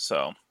them.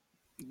 So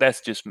that's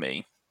just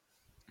me.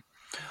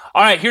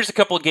 All right, here's a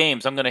couple of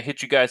games. I'm going to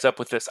hit you guys up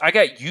with this. I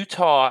got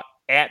Utah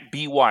at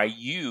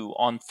BYU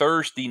on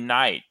Thursday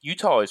night.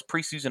 Utah is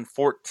preseason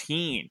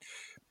 14.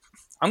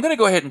 I'm going to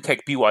go ahead and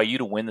take BYU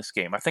to win this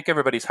game. I think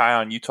everybody's high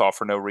on Utah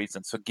for no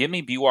reason. So give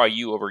me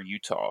BYU over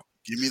Utah.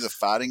 Give me the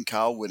Fighting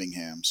Kyle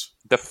Whittinghams.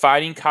 The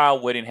Fighting Kyle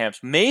Whittinghams.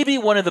 Maybe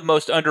one of the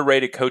most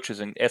underrated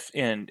coaches in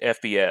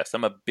FBS.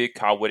 I'm a big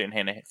Kyle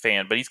Whittingham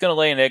fan, but he's going to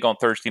lay an egg on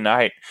Thursday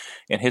night,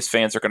 and his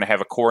fans are going to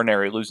have a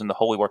coronary losing the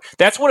Holy War.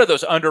 That's one of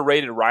those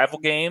underrated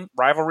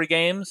rivalry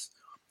games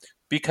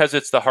because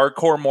it's the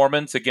hardcore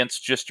Mormons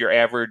against just your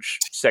average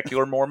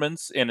secular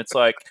Mormons, and it's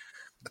like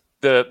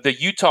the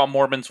Utah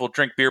Mormons will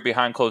drink beer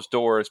behind closed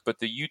doors, but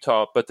the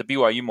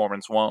BYU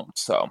Mormons won't.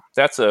 So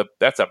that's a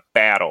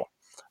battle.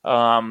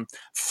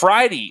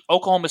 Friday,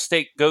 Oklahoma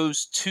State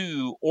goes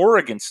to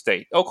Oregon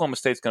State. Oklahoma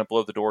State's going to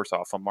blow the doors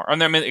off on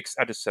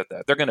I just said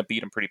that. They're going to beat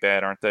them pretty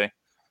bad, aren't they?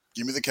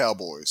 Give me the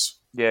Cowboys.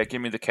 Yeah,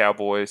 give me the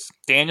Cowboys.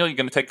 Daniel, you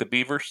going to take the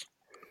Beavers?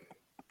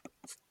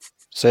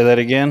 Say that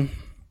again.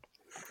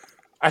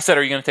 I said,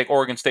 are you going to take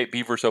Oregon State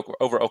Beavers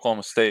over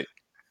Oklahoma State?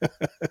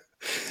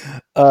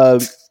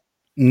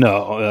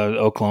 No,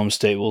 Oklahoma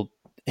State will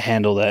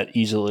handle that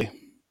easily.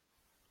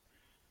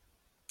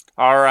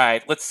 All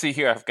right, let's see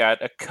here. I've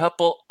got a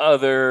couple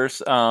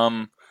others.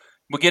 We'll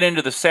get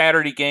into the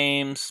Saturday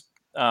games.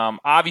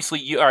 Obviously,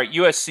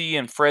 USC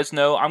and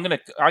Fresno.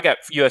 I got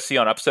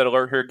USC on upset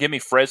alert here. Give me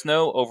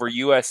Fresno over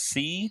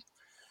USC.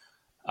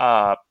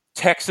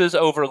 Texas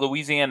over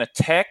Louisiana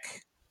Tech.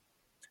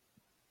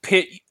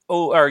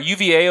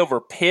 UVA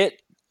over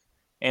Pitt.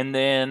 And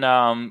then,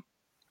 man,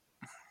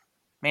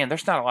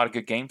 there's not a lot of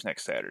good games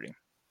next Saturday.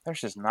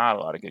 There's just not a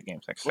lot of good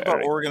games next Saturday. What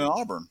about Oregon and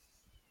Auburn?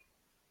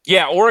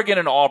 Yeah, Oregon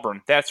and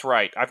Auburn. That's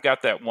right. I've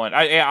got that one.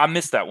 I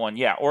missed that one.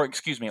 Yeah,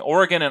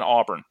 Oregon and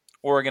Auburn.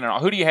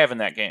 Who do you have in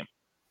that game?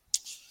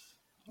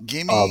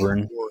 Give me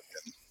Auburn.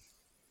 Oregon.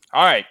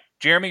 All right,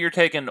 Jeremy, you're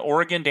taking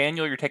Oregon.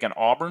 Daniel, you're taking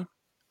Auburn.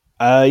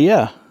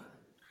 Yeah.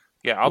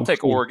 Yeah, I'll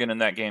take Oregon in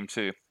that game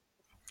too.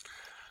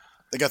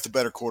 They got the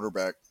better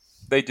quarterback.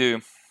 They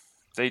do.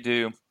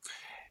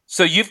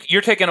 So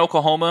you're taking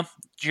Oklahoma,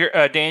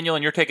 Daniel,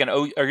 and you're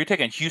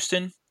taking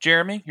Houston,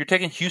 Jeremy. You're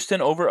taking Houston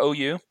over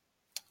OU.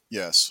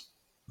 Yes.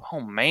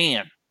 Oh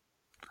man.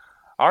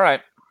 All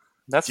right,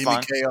 that's Give fine.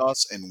 me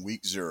chaos in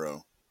week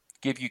 0.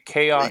 Give you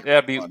chaos.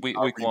 That'd be week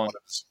 1.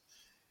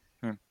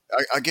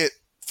 I get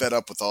fed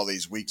up with all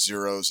these week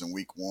 0s and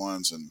week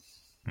 1s, and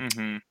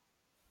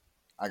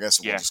I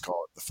guess we'll just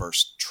call it the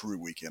first true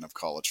weekend of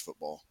college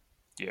football.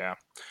 Yeah.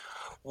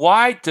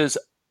 Why does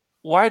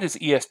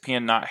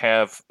ESPN not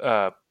have?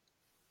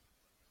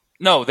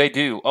 No, they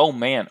do. Oh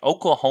man,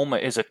 Oklahoma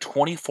is a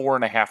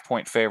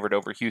 24.5-point favorite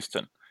over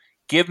Houston.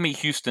 Give me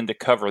Houston to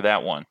cover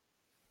that one.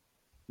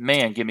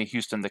 Man, give me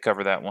Houston to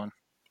cover that one.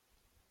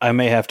 I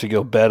may have to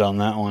go bet on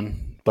that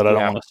one, but I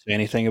don't want to say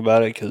anything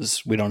about it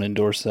because we don't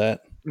endorse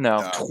that. No,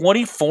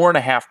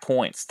 24.5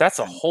 points. That's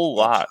a whole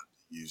lot.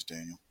 Use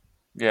Daniel.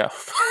 Yeah.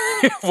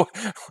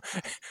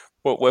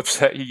 What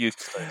website you use?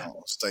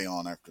 Stay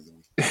on after the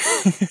week.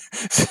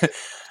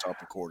 Stop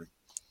recording.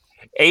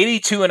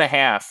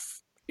 82.5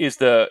 is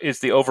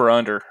the over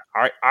under.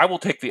 I will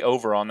take the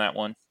over on that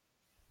one.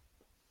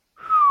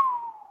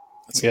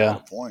 That's a lot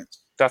of points.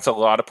 That's a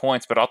lot of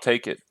points, but I'll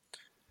take it.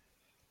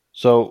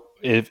 So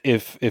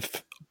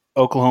if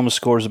Oklahoma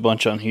scores a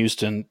bunch on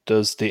Houston,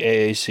 does the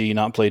AAC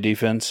not play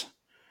defense?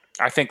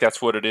 I think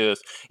that's what it is.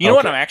 You know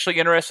what I'm actually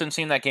interested in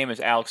seeing that game is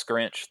Alex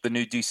Grinch, the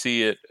new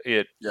DC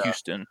at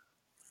Houston.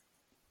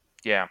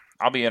 Yeah,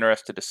 I'll be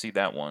interested to see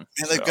that one.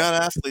 Man, they've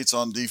got athletes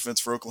on defense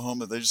for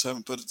Oklahoma. They just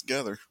haven't put it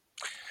together.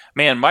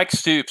 Man, Mike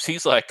Stoops,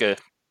 he's like a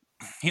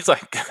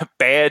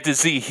bad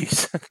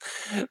disease.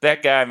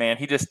 That guy, man,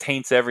 he just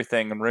taints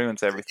everything and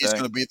ruins everything. He's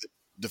going to be the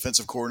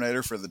defensive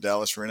coordinator for the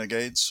Dallas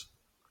Renegades.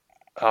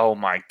 Oh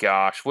my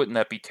gosh, wouldn't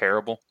that be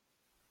terrible?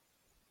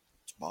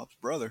 It's Bob's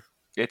brother.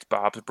 It's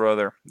Bob's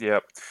brother.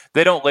 Yep.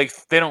 They don't lay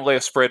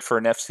a spread for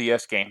an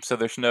FCS game, so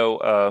there's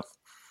no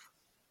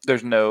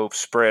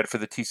spread for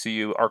the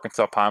TCU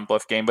Arkansas Pine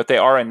Bluff game, but they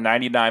are a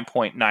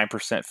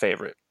 99.9%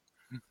 favorite.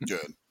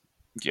 Good.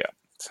 Yeah.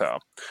 So, all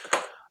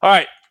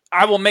right.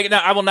 I will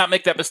not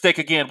make that mistake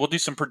again. We'll do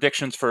some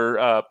predictions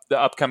for the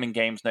upcoming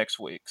games next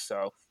week.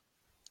 So,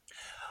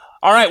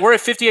 all right, we're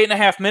at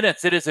 58.5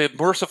 minutes. It is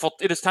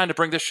time to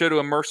bring this show to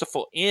a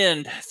merciful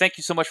end. Thank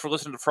you so much for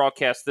listening to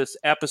FrogCast this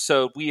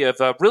episode. We have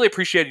really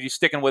appreciated you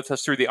sticking with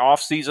us through the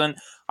off season.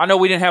 I know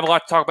we didn't have a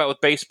lot to talk about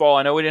with baseball.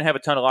 I know we didn't have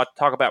a lot to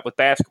talk about with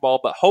basketball,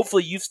 but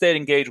hopefully you've stayed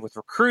engaged with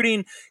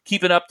recruiting,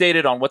 keeping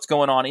updated on what's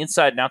going on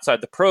inside and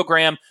outside the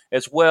program,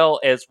 as well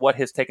as what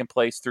has taken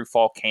place through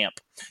fall camp.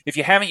 If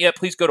you haven't yet,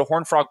 please go to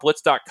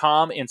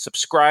hornfrogblitz.com and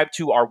subscribe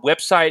to our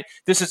website.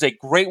 This is a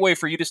great way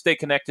for you to stay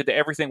connected to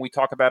everything we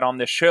talk about on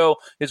this show,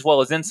 as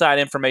well as inside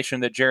information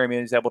that Jeremy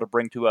is able to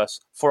bring to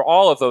us for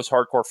all of those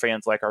hardcore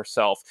fans like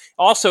ourselves.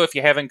 Also, if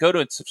you haven't, go to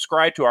and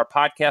subscribe to our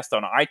podcast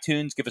on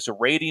iTunes. Give us a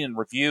rating and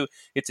review.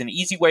 It's an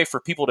easy way for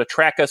people to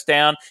track us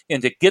down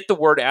and to get the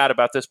word out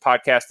about this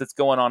podcast that's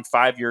going on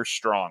 5 years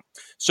strong.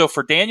 So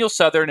for Daniel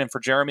Southern and for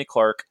Jeremy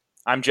Clark,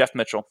 I'm Jeff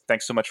Mitchell.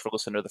 Thanks so much for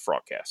listening to the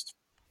FrogCast.